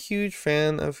 Never been a huge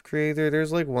fan of Kreator.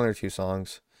 There's like 1 or 2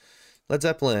 songs. Led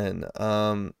Zeppelin.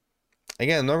 Again,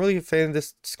 I'm not really a fan of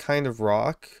this kind of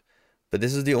rock, but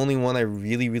this is the only one I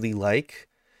really, really like.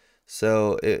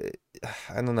 So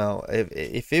I don't know.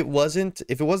 If it wasn't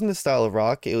the style of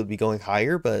rock, it would be going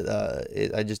higher. But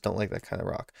I just don't like that kind of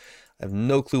rock. I have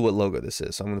no clue what logo this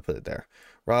is, so I'm gonna put it there.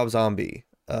 Rob Zombie,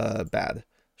 bad.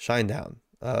 Shinedown,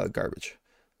 garbage.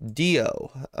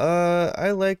 Dio,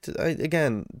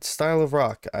 again, style of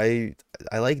rock. I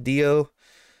like Dio,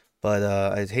 but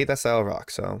I hate that style of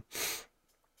rock. So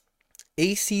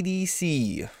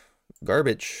AC/DC,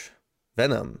 garbage.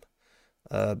 Venom,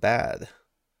 bad.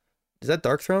 Is that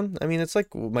Dark Throne? I mean, it's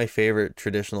like my favorite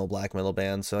traditional black metal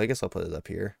band, so I guess I'll put it up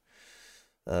here.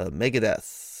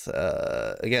 Megadeth,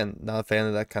 again, not a fan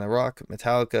of that kind of rock.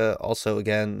 Metallica, also,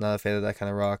 again, not a fan of that kind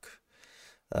of rock.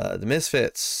 The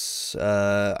Misfits,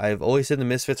 I've always said the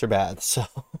Misfits are bad, so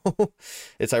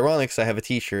it's ironic because I have a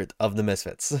t-shirt of the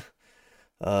Misfits.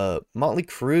 Motley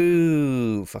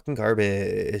Crue, fucking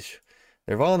garbage.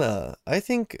 Nirvana, I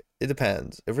think it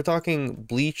depends. If we're talking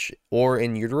Bleach or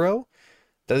In Utero,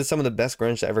 that is some of the best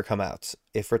grunge to ever come out.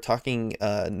 If we're talking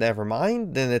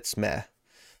Nevermind, then it's meh.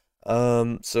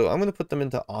 So I'm gonna put them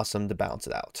into awesome to balance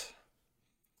it out.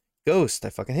 Ghost,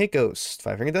 I fucking hate Ghost.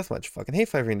 Five Finger Death Punch, fucking hate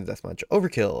Five Finger Death Punch.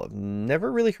 Overkill, I've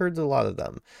never really heard a lot of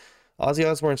them. Ozzy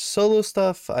Osbourne's solo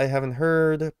stuff, I haven't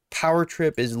heard. Power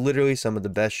Trip is literally some of the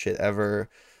best shit ever.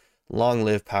 Long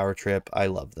live Power Trip, I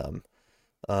love them.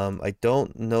 I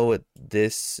don't know what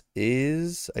this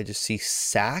is. I just see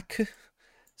Sack.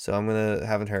 So I'm gonna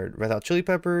haven't heard. Red Hot Chili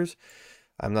Peppers.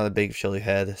 I'm not a big chili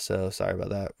head, so sorry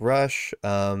about that. Rush.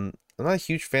 I'm not a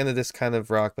huge fan of this kind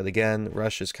of rock, but again,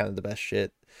 Rush is kind of the best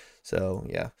shit. So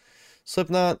yeah.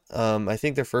 Slipknot. I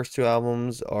think their first 2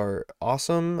 albums are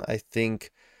awesome. I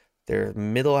think their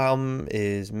middle album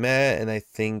is meh, and I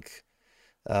think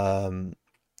All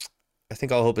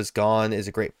Hope Is Gone is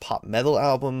a great pop metal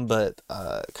album, but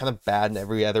kind of bad in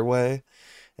every other way.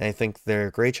 And I think their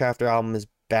Grey Chapter album is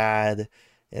bad.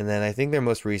 And then I think their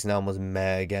most recent album was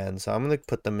meh again. So I'm going to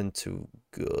put them into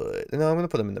good. No, I'm going to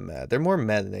put them into meh. They're more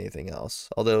meh than anything else.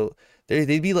 Although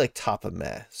they'd be like top of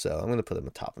meh. So I'm going to put them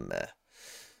at top of meh.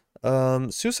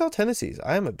 Suicidal Tendencies.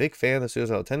 I am a big fan of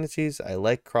Suicidal Tendencies. I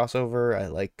like crossover. I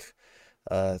like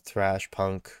thrash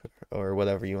punk or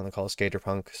whatever you want to call it, skater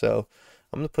punk. So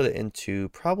I'm going to put it into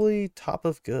probably top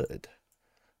of good,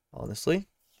 honestly.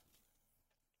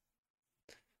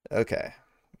 Okay.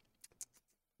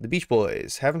 The Beach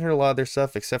Boys. Haven't heard a lot of their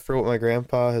stuff except for what my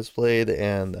grandpa has played,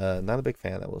 and not a big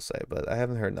fan, I will say, but I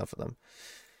haven't heard enough of them.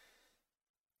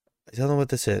 I don't know what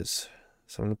this is,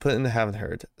 so I'm going to put it in the haven't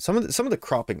heard. Some of the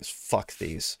croppings, fuck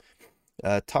these.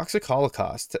 Toxic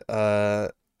Holocaust. I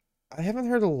haven't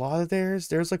heard a lot of theirs.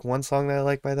 There's like 1 song that I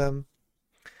like by them.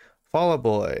 Fall Out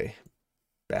Boy.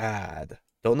 Bad.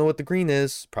 Don't know what the green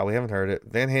is. Probably haven't heard it.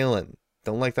 Van Halen.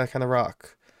 Don't like that kind of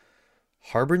rock.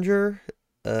 Harbinger.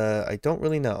 I don't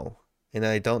really know. And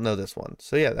I don't know this one.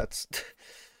 So yeah,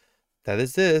 that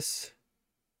is this.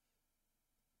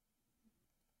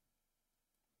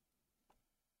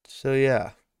 So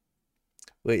yeah.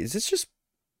 Wait, is this just...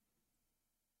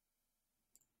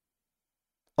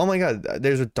 Oh my god,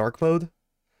 there's a dark mode?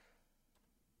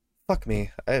 Fuck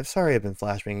me. I'm sorry I've been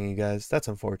flashbanging you guys. That's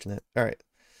unfortunate. Alright.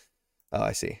 Oh,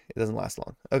 I see. It doesn't last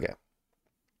long. Okay.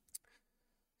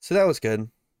 So that was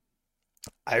good.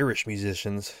 Irish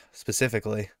musicians,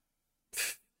 specifically.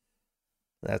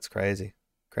 That's crazy.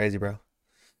 Crazy, bro.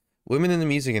 Women in the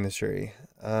music industry.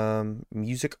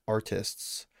 Music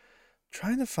artists.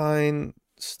 Trying to find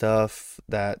stuff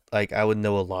that like I would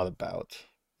know a lot about.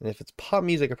 And if it's pop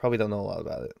music, I probably don't know a lot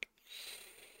about it.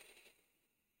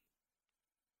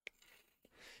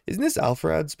 Isn't this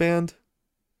Alfred's band?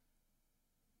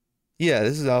 Yeah,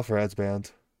 this is Alfred's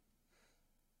band.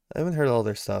 I haven't heard all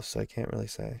their stuff, so I can't really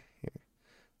say. Here,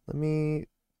 let me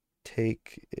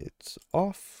take it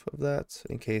off of that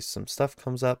in case some stuff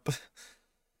comes up.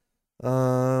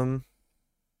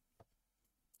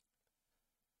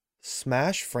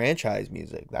 Smash franchise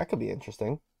music. That could be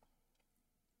interesting.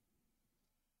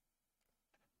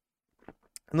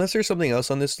 Unless there's something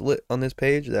else on this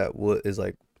page that is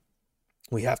like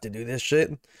we have to do this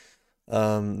shit.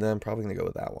 Then I'm probably gonna go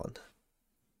with that one.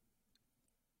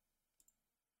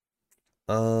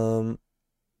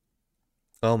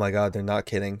 Oh my god, they're not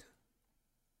kidding.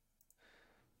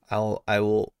 I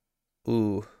will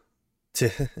ooh.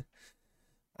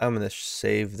 I'm gonna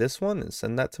save this one and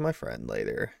send that to my friend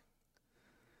later.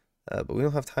 But we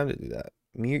don't have time to do that.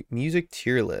 Music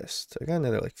tier list. I got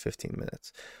another like 15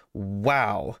 minutes.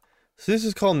 Wow. So this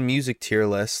is called music tier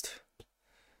list.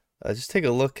 Just take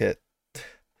a look at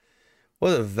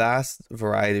what a vast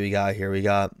variety we got here. We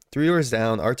got 3 Doors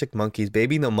Down, Arctic Monkeys,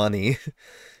 Baby No Money,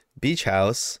 Beach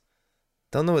House.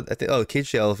 Don't know what I think. Oh,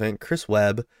 Cage the Elephant, Chris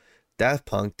Webb, Daft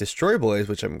Punk, Destroy Boys,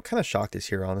 which I'm kind of shocked is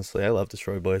here, honestly. I love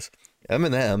Destroy Boys.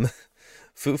 Eminem,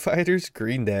 Foo Fighters,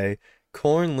 Green Day,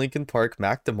 Korn, Linkin Park,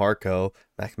 Mac DeMarco,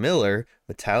 Mac Miller,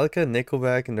 Metallica,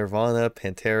 Nickelback, Nirvana,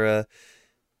 Pantera,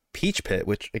 Peach Pit,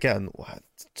 which again,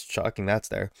 it's shocking that's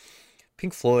there.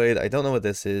 Pink Floyd, I don't know what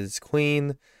this is.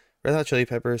 Queen, Red Hot Chili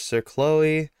Peppers, Sir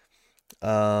Chloe,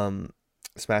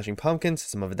 Smashing Pumpkins,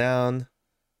 System of a Down.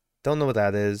 Don't know what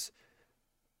that is.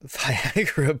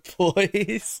 Viagra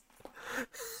Boys.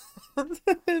 And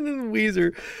then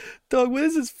Weezer. Dog, what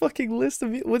is this fucking list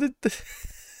of what did the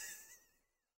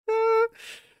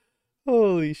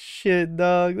Holy shit,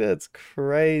 dog. That's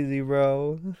crazy,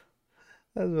 bro.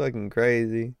 That's fucking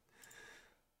crazy.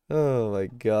 Oh my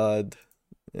god.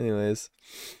 Anyways.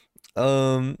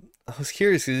 I was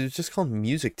curious because it's just called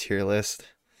music tier list.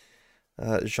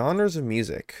 Genres of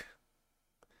music.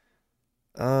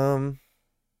 Alright,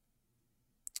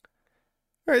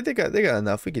 they got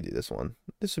enough. We could do this one.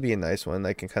 This would be a nice one.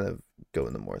 I can kind of go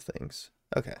into more things.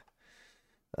 Okay.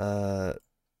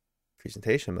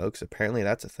 Presentation mode, because apparently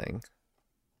that's a thing.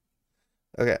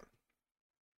 Okay.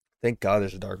 Thank God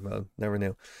there's a dark mode. Never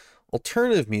knew.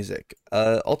 Alternative music.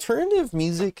 Alternative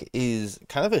music is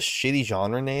kind of a shitty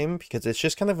genre name because it's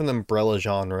just kind of an umbrella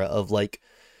genre of like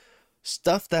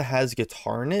stuff that has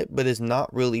guitar in it, but is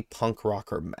not really punk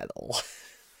rock or metal.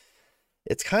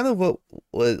 It's kind of what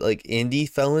like indie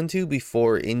fell into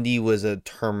before indie was a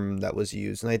term that was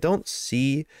used. And I don't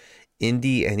see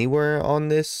indie anywhere on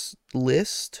this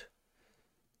list.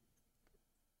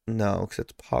 No, because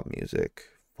it's pop music,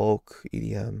 folk,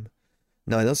 EDM.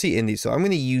 No, I don't see indie, so I'm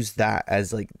going to use that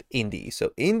as like indie.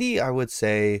 So indie, I would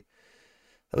say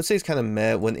it's kind of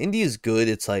meh. When indie is good,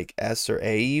 it's like S or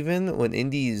A even. When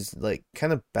indie is like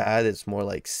kind of bad, it's more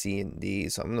like C and D.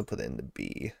 So I'm going to put it into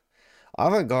B.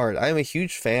 Avant-garde. I am a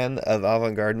huge fan of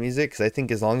avant-garde music because I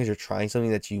think as long as you're trying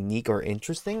something that's unique or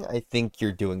interesting, I think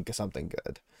you're doing something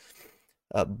good.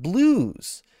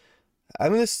 Blues.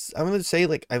 I'm gonna say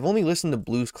like I've only listened to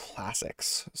blues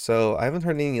classics, so I haven't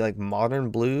heard any like modern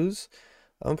blues.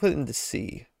 I'm gonna put it into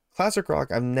C. Classic rock.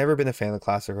 I've never been a fan of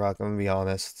classic rock. I'm gonna be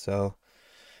honest, so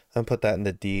I'm gonna put that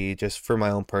into D just for my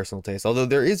own personal taste. Although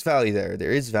there is value there,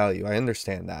 there is value. I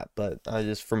understand that, but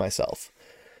just for myself.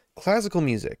 Classical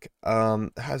music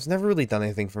has never really done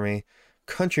anything for me.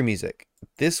 Country music.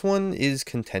 This one is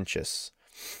contentious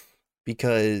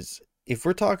because if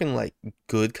we're talking like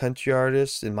good country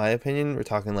artists, in my opinion, we're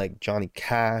talking like Johnny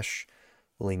Cash,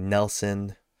 Willie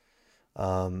Nelson,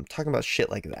 talking about shit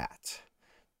like that.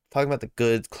 Talking about the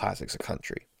good classics of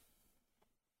country.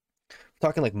 We're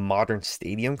talking like modern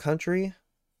stadium country.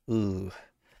 Ooh.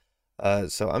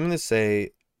 So I'm gonna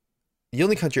say the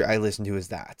only country I listen to is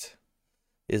that.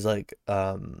 Is like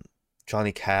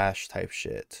Johnny Cash type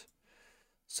shit.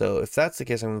 So if that's the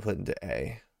case, I'm gonna put it into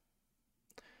A.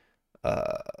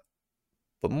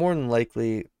 But more than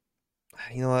likely,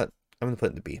 you know what? I'm gonna put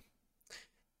it into B.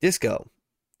 Disco.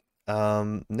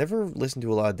 Never listened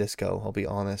to a lot of disco, I'll be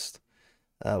honest.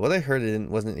 What I heard it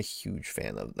wasn't a huge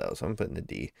fan of though, so I'm putting a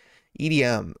D.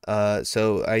 EDM.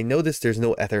 So I noticed there's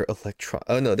no other electron.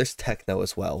 Oh no, there's techno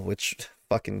as well, which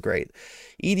fucking great.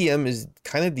 EDM is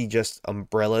kind of the just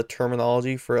umbrella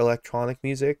terminology for electronic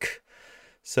music.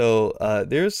 So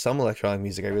there's some electronic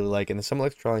music I really like, and some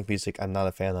electronic music I'm not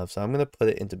a fan of. So I'm gonna put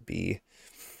it into B.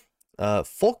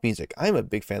 Folk music. I'm a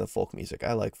big fan of folk music.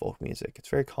 I like folk music. It's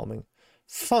very calming.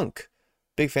 Funk.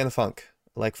 Big fan of funk.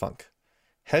 I like funk.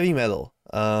 Heavy metal.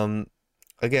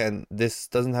 Again, this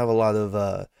doesn't have a lot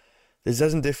of this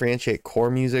doesn't differentiate core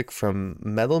music from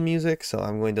metal music, so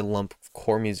I'm going to lump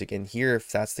core music in here. If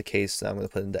that's the case, I'm going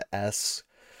to put it into S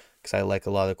because I like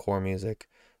a lot of core music.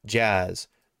 Jazz.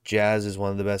 Jazz is one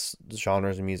of the best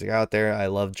genres of music out there. I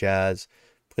love jazz.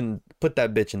 Put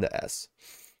that bitch into S.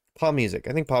 Pop music.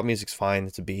 I think pop music's fine.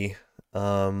 It's a B.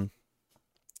 Punk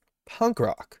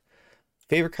rock.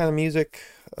 Favorite kind of music.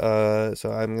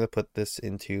 So I'm gonna put this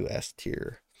into S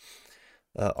tier.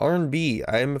 R&B.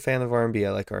 I am a fan of R&B.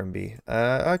 I like R&B.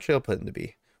 Actually, I'll put it into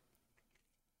B.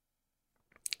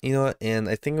 You know what? And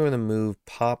I think I'm gonna move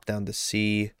pop down to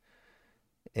C.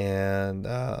 And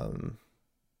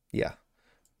yeah,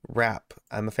 rap.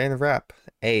 I'm a fan of rap.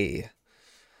 A.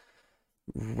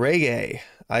 Reggae.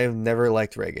 I have never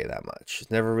liked reggae that much.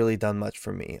 It's never really done much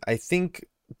for me. I think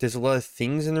there's a lot of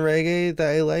things in reggae that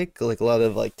I like a lot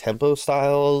of like tempo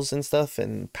styles and stuff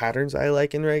and patterns I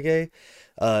like in reggae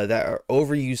that are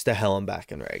overused to hell and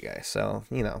back in reggae. So,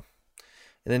 you know.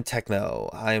 And then techno.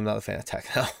 I am not a fan of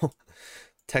techno.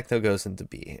 Techno goes into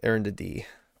B or into D.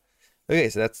 Okay,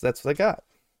 so that's what I got.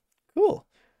 Cool.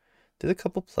 Did a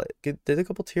couple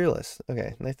tier lists.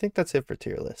 Okay, and I think that's it for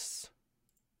tier lists.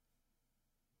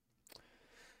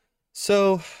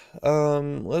 So,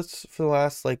 let's, for the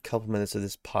last like couple minutes of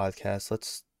this podcast,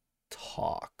 let's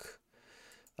talk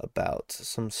about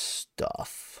some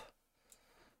stuff.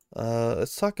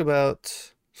 Let's talk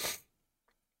about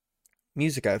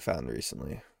music I found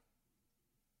recently.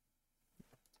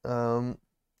 That's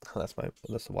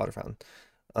the water fountain.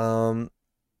 To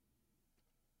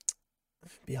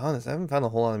be honest, I haven't found a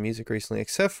whole lot of music recently,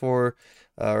 except for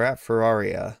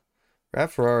rap:ferraria.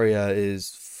 rap:ferraria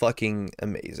is fucking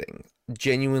amazing.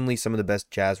 Genuinely some of the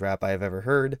best jazz rap I have ever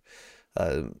heard.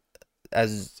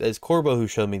 As Corbo, who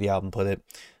showed me the album, put it,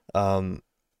 come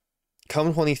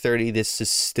 2030, this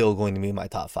is still going to be my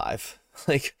top 5.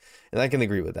 Like, and I can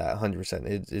agree with that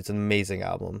 100%. It's an amazing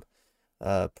album.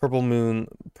 Purple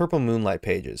Moonlight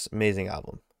Pages, amazing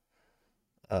album.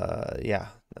 Yeah,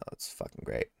 no, it's fucking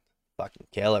great. Fucking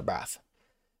killer, bruv.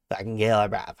 Fucking killer,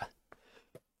 bruv.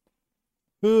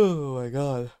 Oh my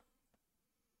god.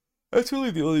 That's really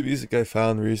the only music I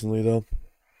found recently, though.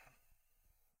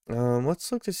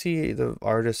 Let's look to see the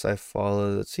artists I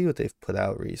follow. Let's see what they've put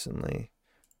out recently.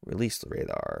 Release the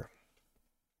radar.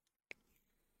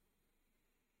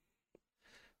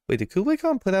 Wait,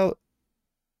 did ̶ublai put out?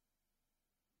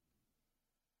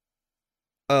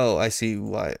 Oh, I see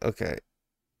why. Okay.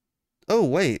 Oh,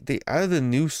 wait, they added a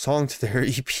new song to their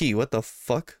EP. What the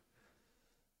fuck?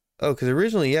 Oh, because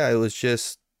originally, yeah, it was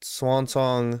just Swan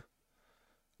Song,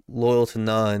 Loyal to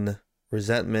None,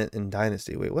 Resentment, and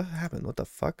Dynasty. Wait, what happened? What the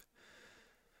fuck?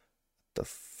 The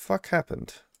fuck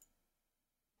happened?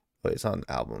 Wait, it's not an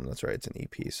album. That's right, it's an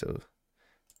EP, so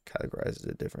categorizes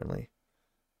it differently.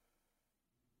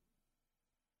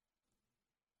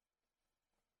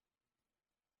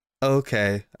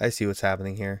 Okay, I see what's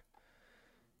happening here.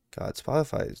 God,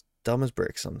 Spotify is dumb as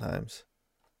bricks sometimes.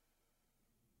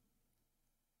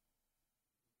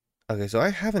 Okay, so I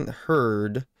haven't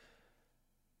heard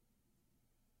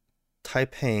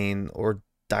Taipei or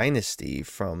Dynasty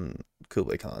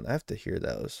from ̶ublai Khan. I have to hear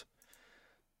those.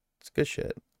 It's good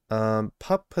shit.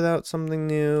 Pup put out something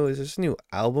new. Is this a new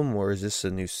album or is this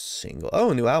a new single?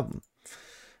 Oh, a new album.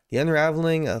 The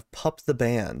Unraveling of Pup the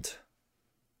Band.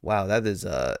 Wow, that is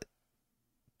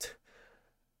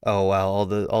oh wow, all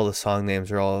the song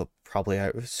names are all probably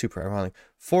super ironic.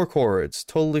 4 chords,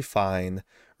 Totally Fine.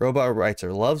 Robot Writes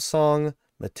Her Love Song,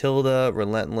 Matilda,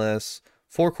 Relentless.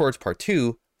 4 chords part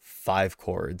 2, 5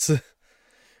 chords.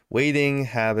 Waiting,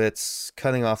 Habits,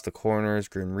 Cutting Off the Corners,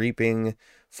 Grim Reaping.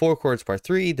 4 chords part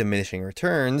 3, Diminishing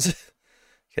Returns.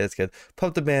 Okay, that's good.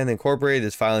 Pup the Band Incorporated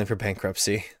is filing for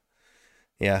bankruptcy.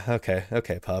 Yeah,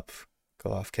 okay, Pup.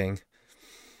 Go off, King.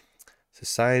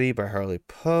 Society by Harley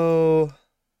Poe.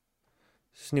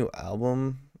 This new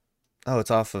album. Oh,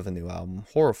 it's off of a new album.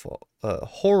 Horrorful.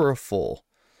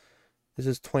 This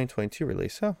is 2022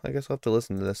 release. Oh, I guess I'll have to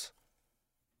listen to this.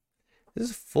 Is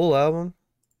this a full album?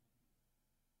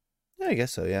 Yeah, I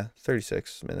guess so, yeah.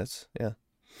 36 minutes, yeah.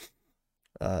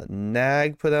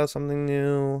 Nag put out something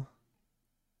new.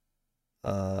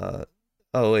 Oh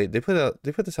wait, they put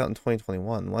this out in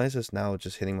 2021. Why is this now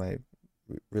just hitting my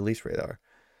release radar?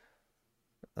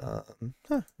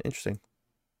 Interesting.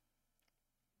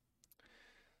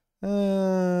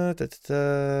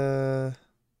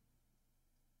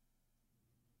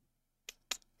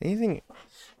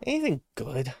 Anything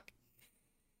good?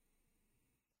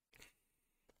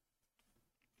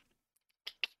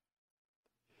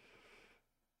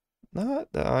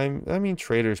 Not that I mean,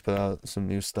 Traders put out some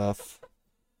new stuff.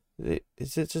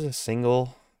 Is it just a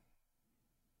single?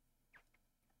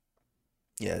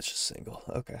 Yeah, it's just single.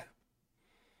 Okay.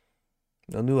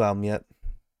 No new album yet.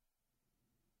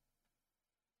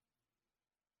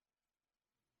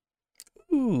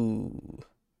 Ooh.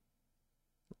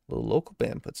 The local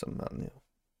band put something out new.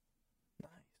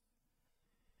 Nice.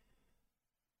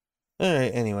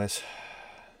 Alright, anyways.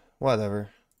 Whatever.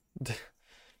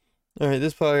 Alright,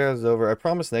 this podcast is over. I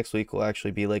promise next week will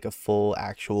actually be like a full,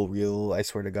 actual, real, I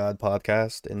swear to God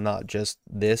podcast and not just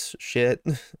this shit.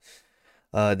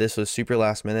 This was super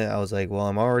last minute. I was like, well,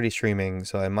 I'm already streaming,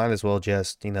 so I might as well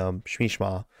just, you know,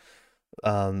 shmishma.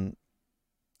 And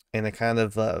I kind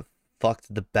of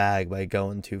fucked the bag by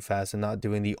going too fast and not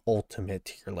doing the ultimate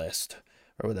tier list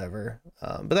or whatever.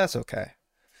 But that's okay.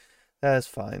 That's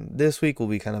fine. This week will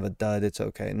be kind of a dud. It's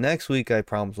okay. Next week, I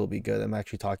promise, will be good. I'm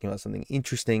actually talking about something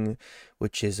interesting,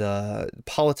 which is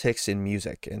politics in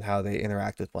music and how they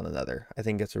interact with one another. I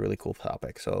think that's a really cool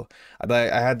topic. So,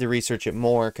 but I had to research it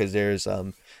more because there's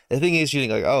the thing is, you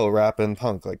think like, oh, rap and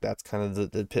punk, like that's kind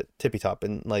of the tippy top,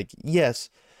 and like yes,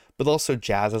 but also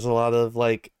jazz has a lot of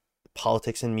like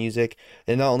politics in music,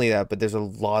 and not only that, but there's a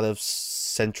lot of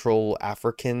Central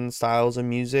African styles of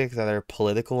music that are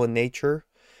political in nature.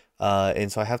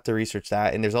 And so I have to research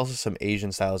that. And there's also some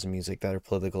Asian styles of music that are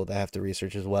political that I have to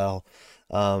research as well.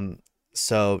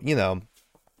 So, you know,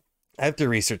 I have to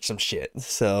research some shit.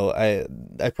 So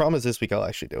I promise this week I'll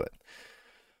actually do it.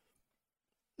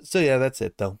 So yeah, that's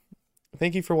it though.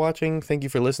 Thank you for watching. Thank you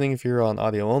for listening if you're on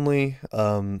audio only.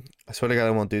 I swear to God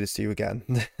I won't do this to you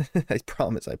again. I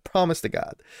promise. I promise to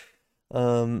God.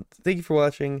 Thank you for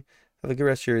watching. Have a good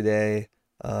rest of your day.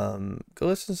 Go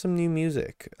listen to some new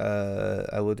music.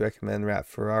 I would recommend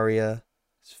żᵒቬᵒ.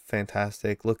 It's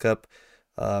fantastic. Look up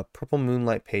Purple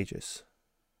Moonlight Pages.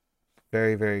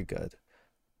 Very, very good.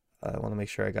 I want to make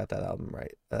sure I got that album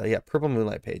right. Yeah, Purple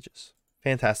Moonlight Pages.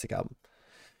 Fantastic album.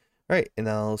 All right, and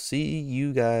I'll see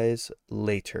you guys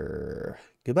later.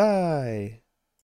 Goodbye.